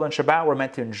change the world on Shabbat, we're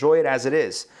meant to enjoy it as it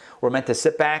is. We're meant to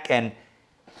sit back and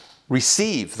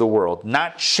receive the world,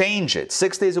 not change it.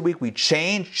 6 days a week we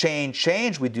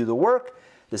change. We do the work.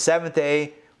 The seventh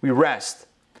day we rest.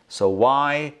 So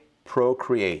why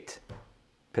procreate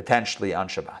potentially on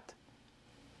Shabbat?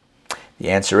 The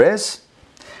answer is,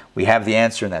 we have the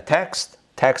answer in that text.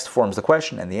 Text forms the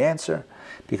question and the answer,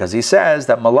 because he says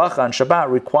that malacha on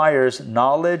Shabbat requires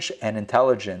knowledge and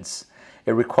intelligence.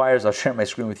 It requires, I'll share my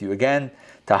screen with you again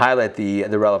to highlight the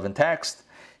relevant text.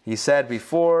 He said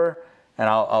before, and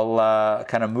I'll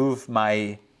kind of move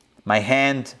my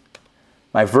hand,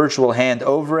 my virtual hand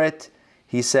over it.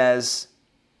 He says,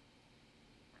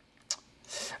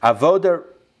 avoda,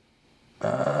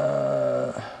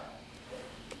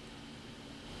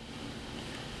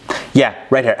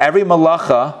 right here. Every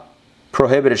malacha,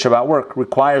 prohibited Shabbat work,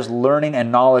 requires learning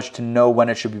and knowledge to know when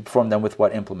it should be performed and with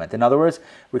what implement. In other words,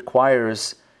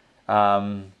 requires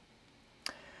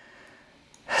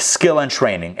skill and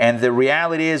training. And the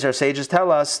reality is, our sages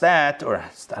tell us that, or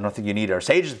I don't think you need our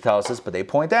sages to tell us this, but they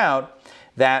point out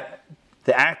that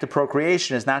the act of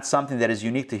procreation is not something that is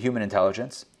unique to human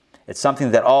intelligence. It's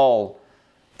something that all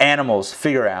animals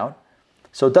figure out.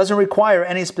 So it doesn't require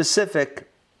any specific,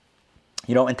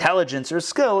 intelligence or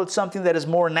skill. It's something that is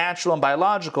more natural and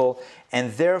biological,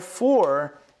 and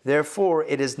therefore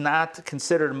it is not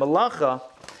considered malacha.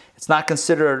 It's not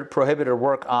considered prohibited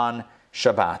work on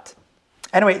Shabbat.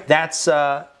 Anyway, that's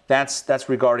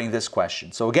regarding this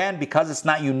question. So again, because it's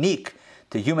not unique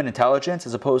to human intelligence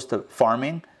as opposed to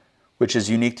farming, which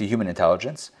is unique to human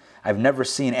intelligence, I've never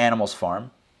seen animals farm.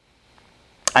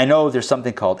 I know there's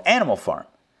something called Animal Farm,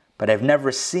 but I've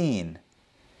never seen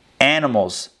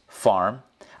animals farm.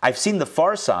 I've seen The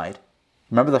Far Side.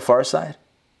 Remember The Far Side?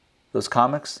 Those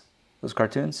comics? Those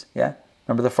cartoons? Yeah?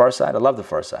 Remember The Far Side? I love The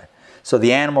Far Side. So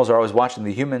the animals are always watching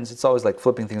the humans. It's always like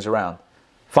flipping things around.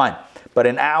 Fine. But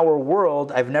in our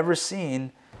world, I've never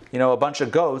seen, a bunch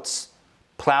of goats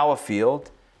plow a field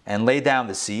and lay down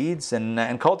the seeds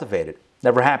and cultivate it.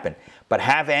 Never happened. But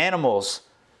have animals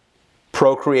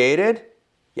procreated?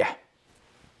 Yeah.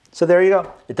 So there you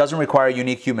go. It doesn't require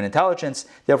unique human intelligence.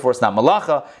 Therefore, it's not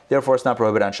malacha. Therefore, it's not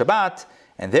prohibited on Shabbat.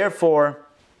 And therefore,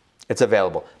 it's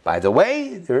available. By the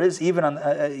way, there is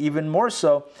even more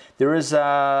so, there is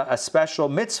a special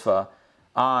mitzvah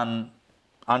on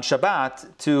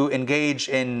Shabbat to engage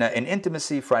in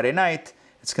intimacy Friday night.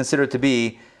 It's considered to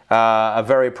be a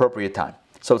very appropriate time.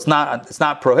 So it's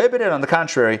not prohibited. On the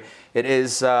contrary, it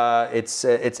is. It's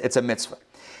a mitzvah.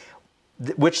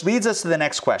 Which leads us to the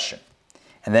next question.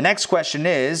 And the next question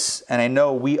is, and I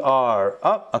know we are,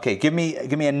 okay, give me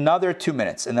another 2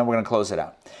 minutes, and then we're going to close it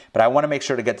out. But I want to make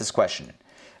sure to get this question in.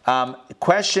 The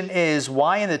question is,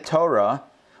 why in the Torah,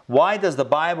 why does the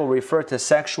Bible refer to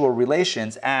sexual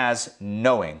relations as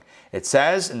knowing? It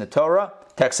says in the Torah,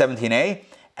 text 17a,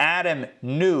 Adam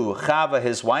knew Chava,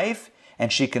 his wife,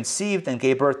 and she conceived and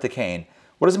gave birth to Cain.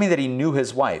 What does it mean that he knew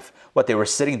his wife? What, they were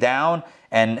sitting down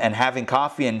and having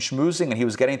coffee and schmoozing, and he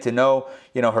was getting to know,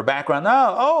 her background.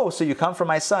 Oh, so you come from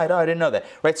my side. Oh, I didn't know that.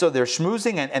 Right, so they're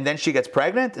schmoozing, and then she gets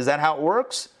pregnant? Is that how it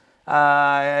works?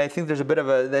 I think there's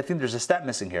a step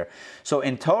missing here. So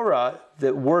in Torah,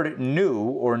 the word knew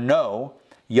or know,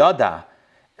 yada,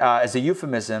 is a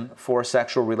euphemism for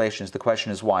sexual relations. The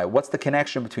question is why? What's the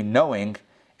connection between knowing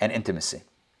and intimacy?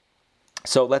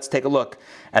 So let's take a look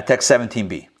at text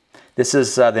 17b. This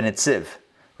is the Nitziv,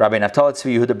 Rabbi Naftali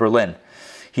Tzvi Yehuda Berlin.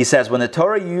 He says, when the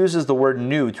Torah uses the word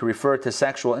knew to refer to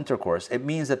sexual intercourse, it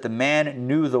means that the man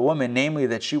knew the woman, namely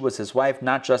that she was his wife,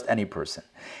 not just any person.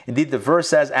 Indeed, the verse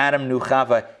says, Adam knew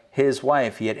Chava, his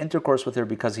wife. He had intercourse with her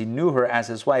because he knew her as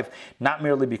his wife, not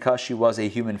merely because she was a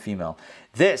human female.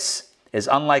 This is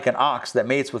unlike an ox that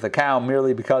mates with a cow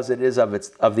merely because it is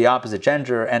of the opposite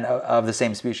gender and of the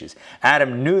same species.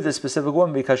 Adam knew this specific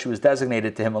woman because she was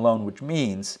designated to him alone, which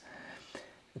means,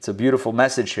 it's a beautiful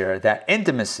message here, that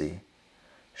intimacy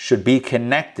should be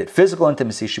connected, physical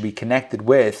intimacy should be connected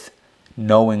with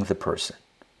knowing the person.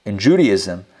 In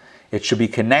Judaism, it should be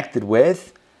connected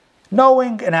with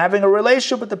knowing and having a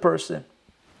relationship with the person.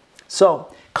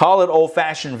 So, call it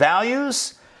old-fashioned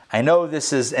values. I know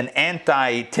this is an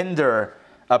anti-Tinder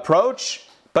approach,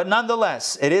 but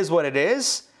nonetheless, it is what it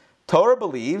is. Torah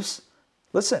believes,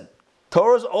 listen,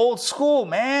 Torah's old school,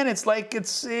 man. It's like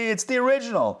it's the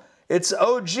original. It's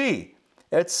OG.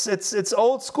 It's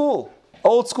old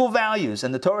school values.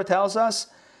 And the Torah tells us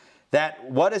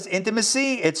that what is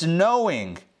intimacy? It's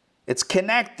knowing. It's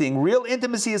connecting. Real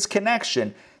intimacy is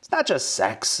connection. It's not just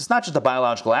sex. It's not just a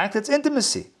biological act. It's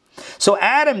intimacy. So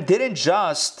Adam didn't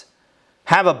just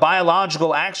have a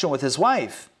biological action with his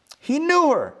wife. He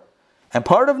knew her. And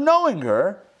part of knowing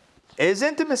her is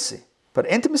intimacy. But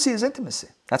intimacy is intimacy.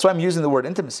 That's why I'm using the word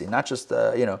intimacy, not just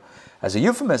as a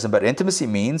euphemism, but intimacy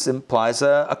implies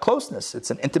a closeness.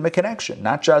 It's an intimate connection,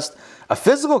 not just a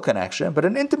physical connection, but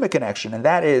an intimate connection. And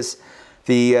that is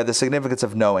the significance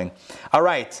of knowing. All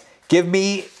right, give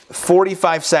me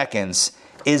 45 seconds.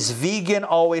 Is vegan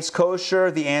always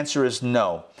kosher? The answer is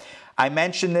no. I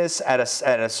mentioned this I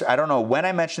don't know when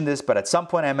I mentioned this, but at some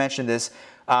point I mentioned this.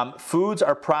 Foods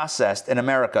are processed in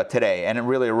America today and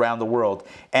really around the world.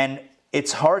 And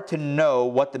it's hard to know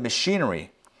what the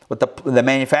machinery, what the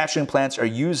manufacturing plants are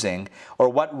using, or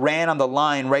what ran on the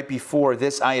line right before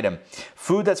this item.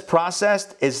 Food that's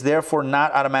processed is therefore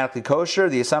not automatically kosher.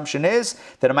 The assumption is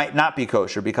that it might not be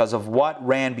kosher because of what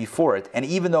ran before it. And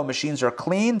even though machines are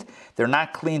cleaned, they're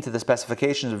not cleaned to the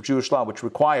specifications of Jewish law, which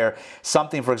require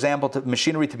something, for example,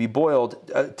 machinery to be boiled,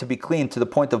 to be cleaned to the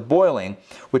point of boiling,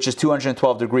 which is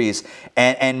 212 degrees.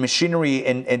 And machinery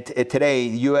in today,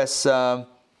 U.S.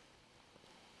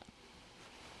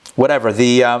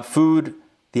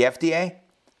 The FDA,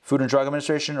 Food and Drug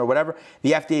Administration or whatever,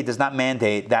 the FDA does not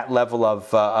mandate that level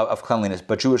of cleanliness,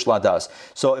 but Jewish law does.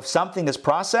 So if something is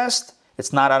processed,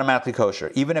 it's not automatically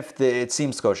kosher, even if it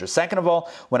seems kosher. Second of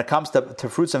all, when it comes to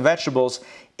fruits and vegetables,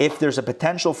 if there's a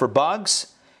potential for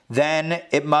bugs, then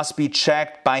it must be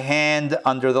checked by hand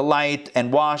under the light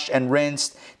and washed and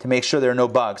rinsed to make sure there are no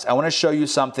bugs. I want to show you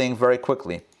something very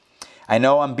quickly. I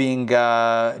know I'm being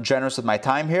generous with my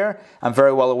time here. I'm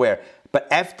very well aware. But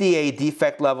FDA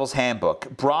Defect Levels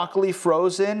Handbook, broccoli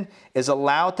frozen is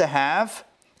allowed to have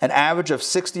an average of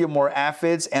 60 or more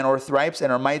aphids and or thrips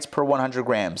and or mites per 100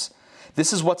 grams.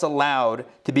 This is what's allowed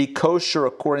to be kosher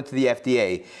according to the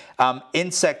FDA.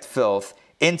 Insect filth,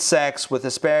 insects with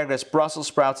asparagus, Brussels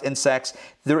sprouts, insects,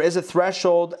 there is a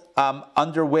threshold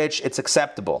under which it's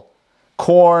acceptable.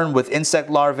 Corn with insect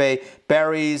larvae,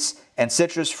 berries, and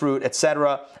citrus fruit,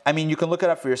 etc. I mean, you can look it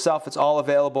up for yourself. It's all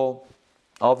available.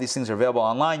 All of these things are available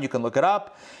online. You can look it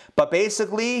up. But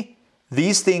basically,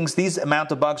 these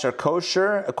amount of bugs are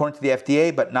kosher according to the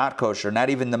FDA, but not kosher.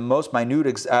 Not even the most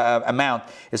minute amount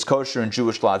is kosher in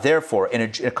Jewish law. Therefore, in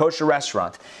a kosher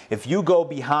restaurant, if you go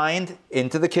behind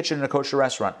into the kitchen in a kosher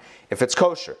restaurant, if it's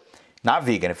kosher, not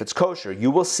vegan, if it's kosher, you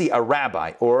will see a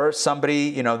rabbi or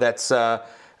somebody that's a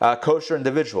kosher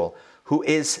individual who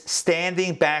is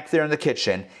standing back there in the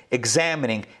kitchen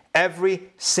examining every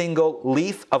single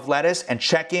leaf of lettuce and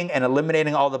checking and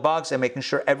eliminating all the bugs and making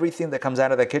sure everything that comes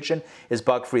out of the kitchen is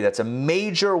bug-free. That's a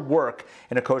major work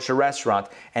in a kosher restaurant.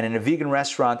 And in a vegan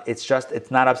restaurant, it's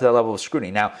not up to that level of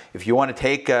scrutiny. Now, if you want to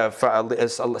take a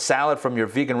salad from your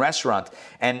vegan restaurant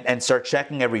and start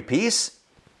checking every piece,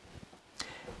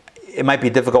 it might be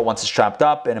difficult once it's chopped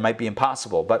up and it might be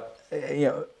impossible, but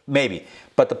maybe.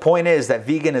 But the point is that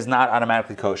vegan is not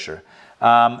automatically kosher.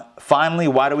 Finally,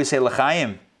 why do we say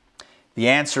l'chaim? The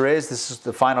answer is, this is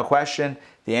the final question,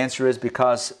 the answer is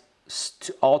because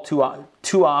too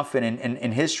often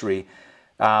in history,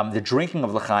 the drinking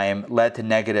of l'chaim led to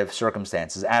negative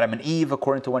circumstances. Adam and Eve,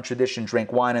 according to one tradition,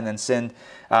 drank wine and then sinned.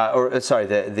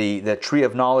 The tree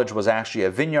of knowledge was actually a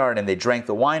vineyard and they drank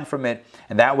the wine from it,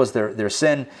 and that was their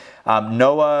sin.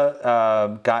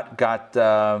 Noah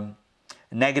got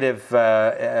negative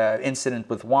incident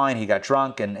with wine. He got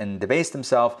drunk and debased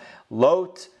himself.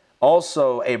 Lot,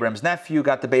 also Abraham's nephew,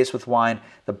 got debased with wine.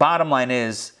 The bottom line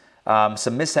is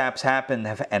some mishaps happened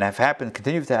and have happened,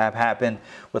 continue to have happened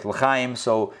with l'chaim.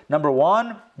 So number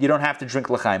one, you don't have to drink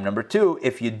l'chaim. Number two,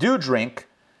 if you do drink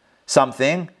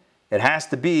something, it has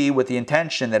to be with the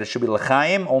intention that it should be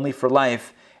l'chaim only for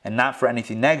life and not for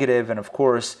anything negative, and of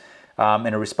course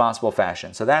in a responsible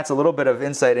fashion. So that's a little bit of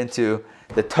insight into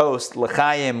the toast,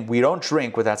 l'chaim. We don't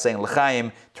drink without saying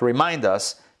l'chaim to remind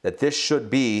us that this should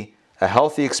be a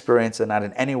healthy experience and not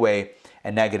in any way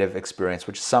a negative experience,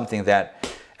 which is something that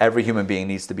every human being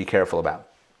needs to be careful about.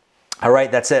 All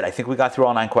right, that's it. I think we got through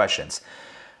all 9 questions.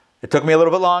 It took me a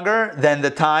little bit longer than the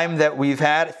time that we've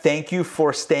had. Thank you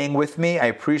for staying with me. I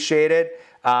appreciate it.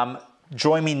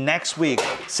 Join me next week,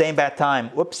 same bat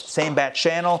time, same bat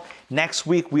channel. Next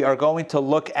week, we are going to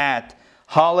look at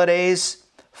holidays,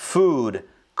 food,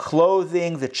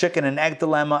 clothing, the chicken and egg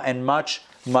dilemma, and much,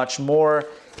 much more.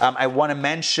 I want to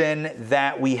mention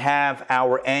that we have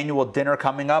our annual dinner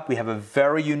coming up. We have a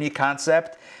very unique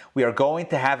concept. We are going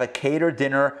to have a catered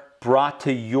dinner brought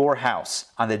to your house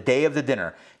on the day of the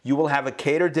dinner. You will have a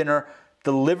catered dinner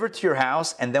delivered to your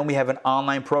house, and then we have an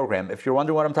online program. If you're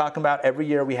wondering what I'm talking about, every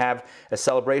year we have a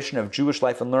celebration of Jewish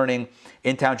life and learning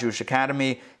in Town Jewish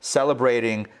Academy,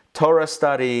 celebrating Torah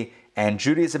study and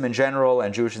Judaism in general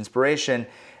and Jewish inspiration.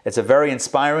 It's a very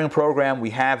inspiring program.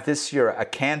 We have this year a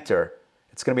cantor.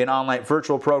 It's going to be an online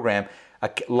virtual program,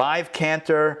 a live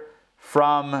cantor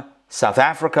from South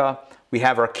Africa. We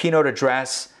have our keynote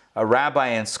address, a rabbi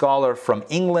and scholar from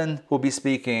England who will be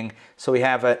speaking. So we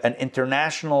have an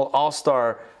international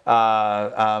all-star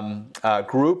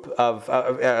group of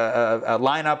a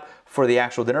lineup for the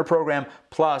actual dinner program,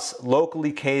 plus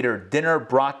locally catered dinner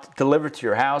delivered to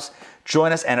your house.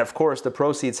 Join us, and of course the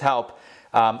proceeds help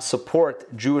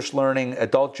support Jewish learning,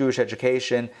 adult Jewish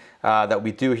education that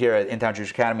we do here at In-Town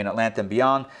Jewish Academy in Atlanta and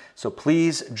beyond. So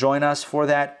please join us for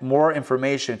that. More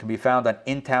information can be found on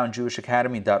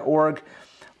intownjewishacademy.org.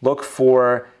 Look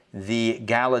for the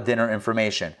gala dinner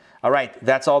information. All right,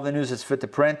 that's all the news that's fit to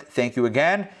print. Thank you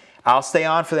again. I'll stay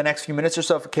on for the next few minutes or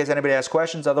so in case anybody has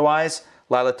questions. Otherwise,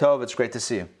 Laila Tov, it's great to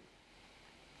see you.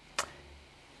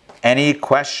 Any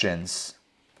questions?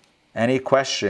 Any questions?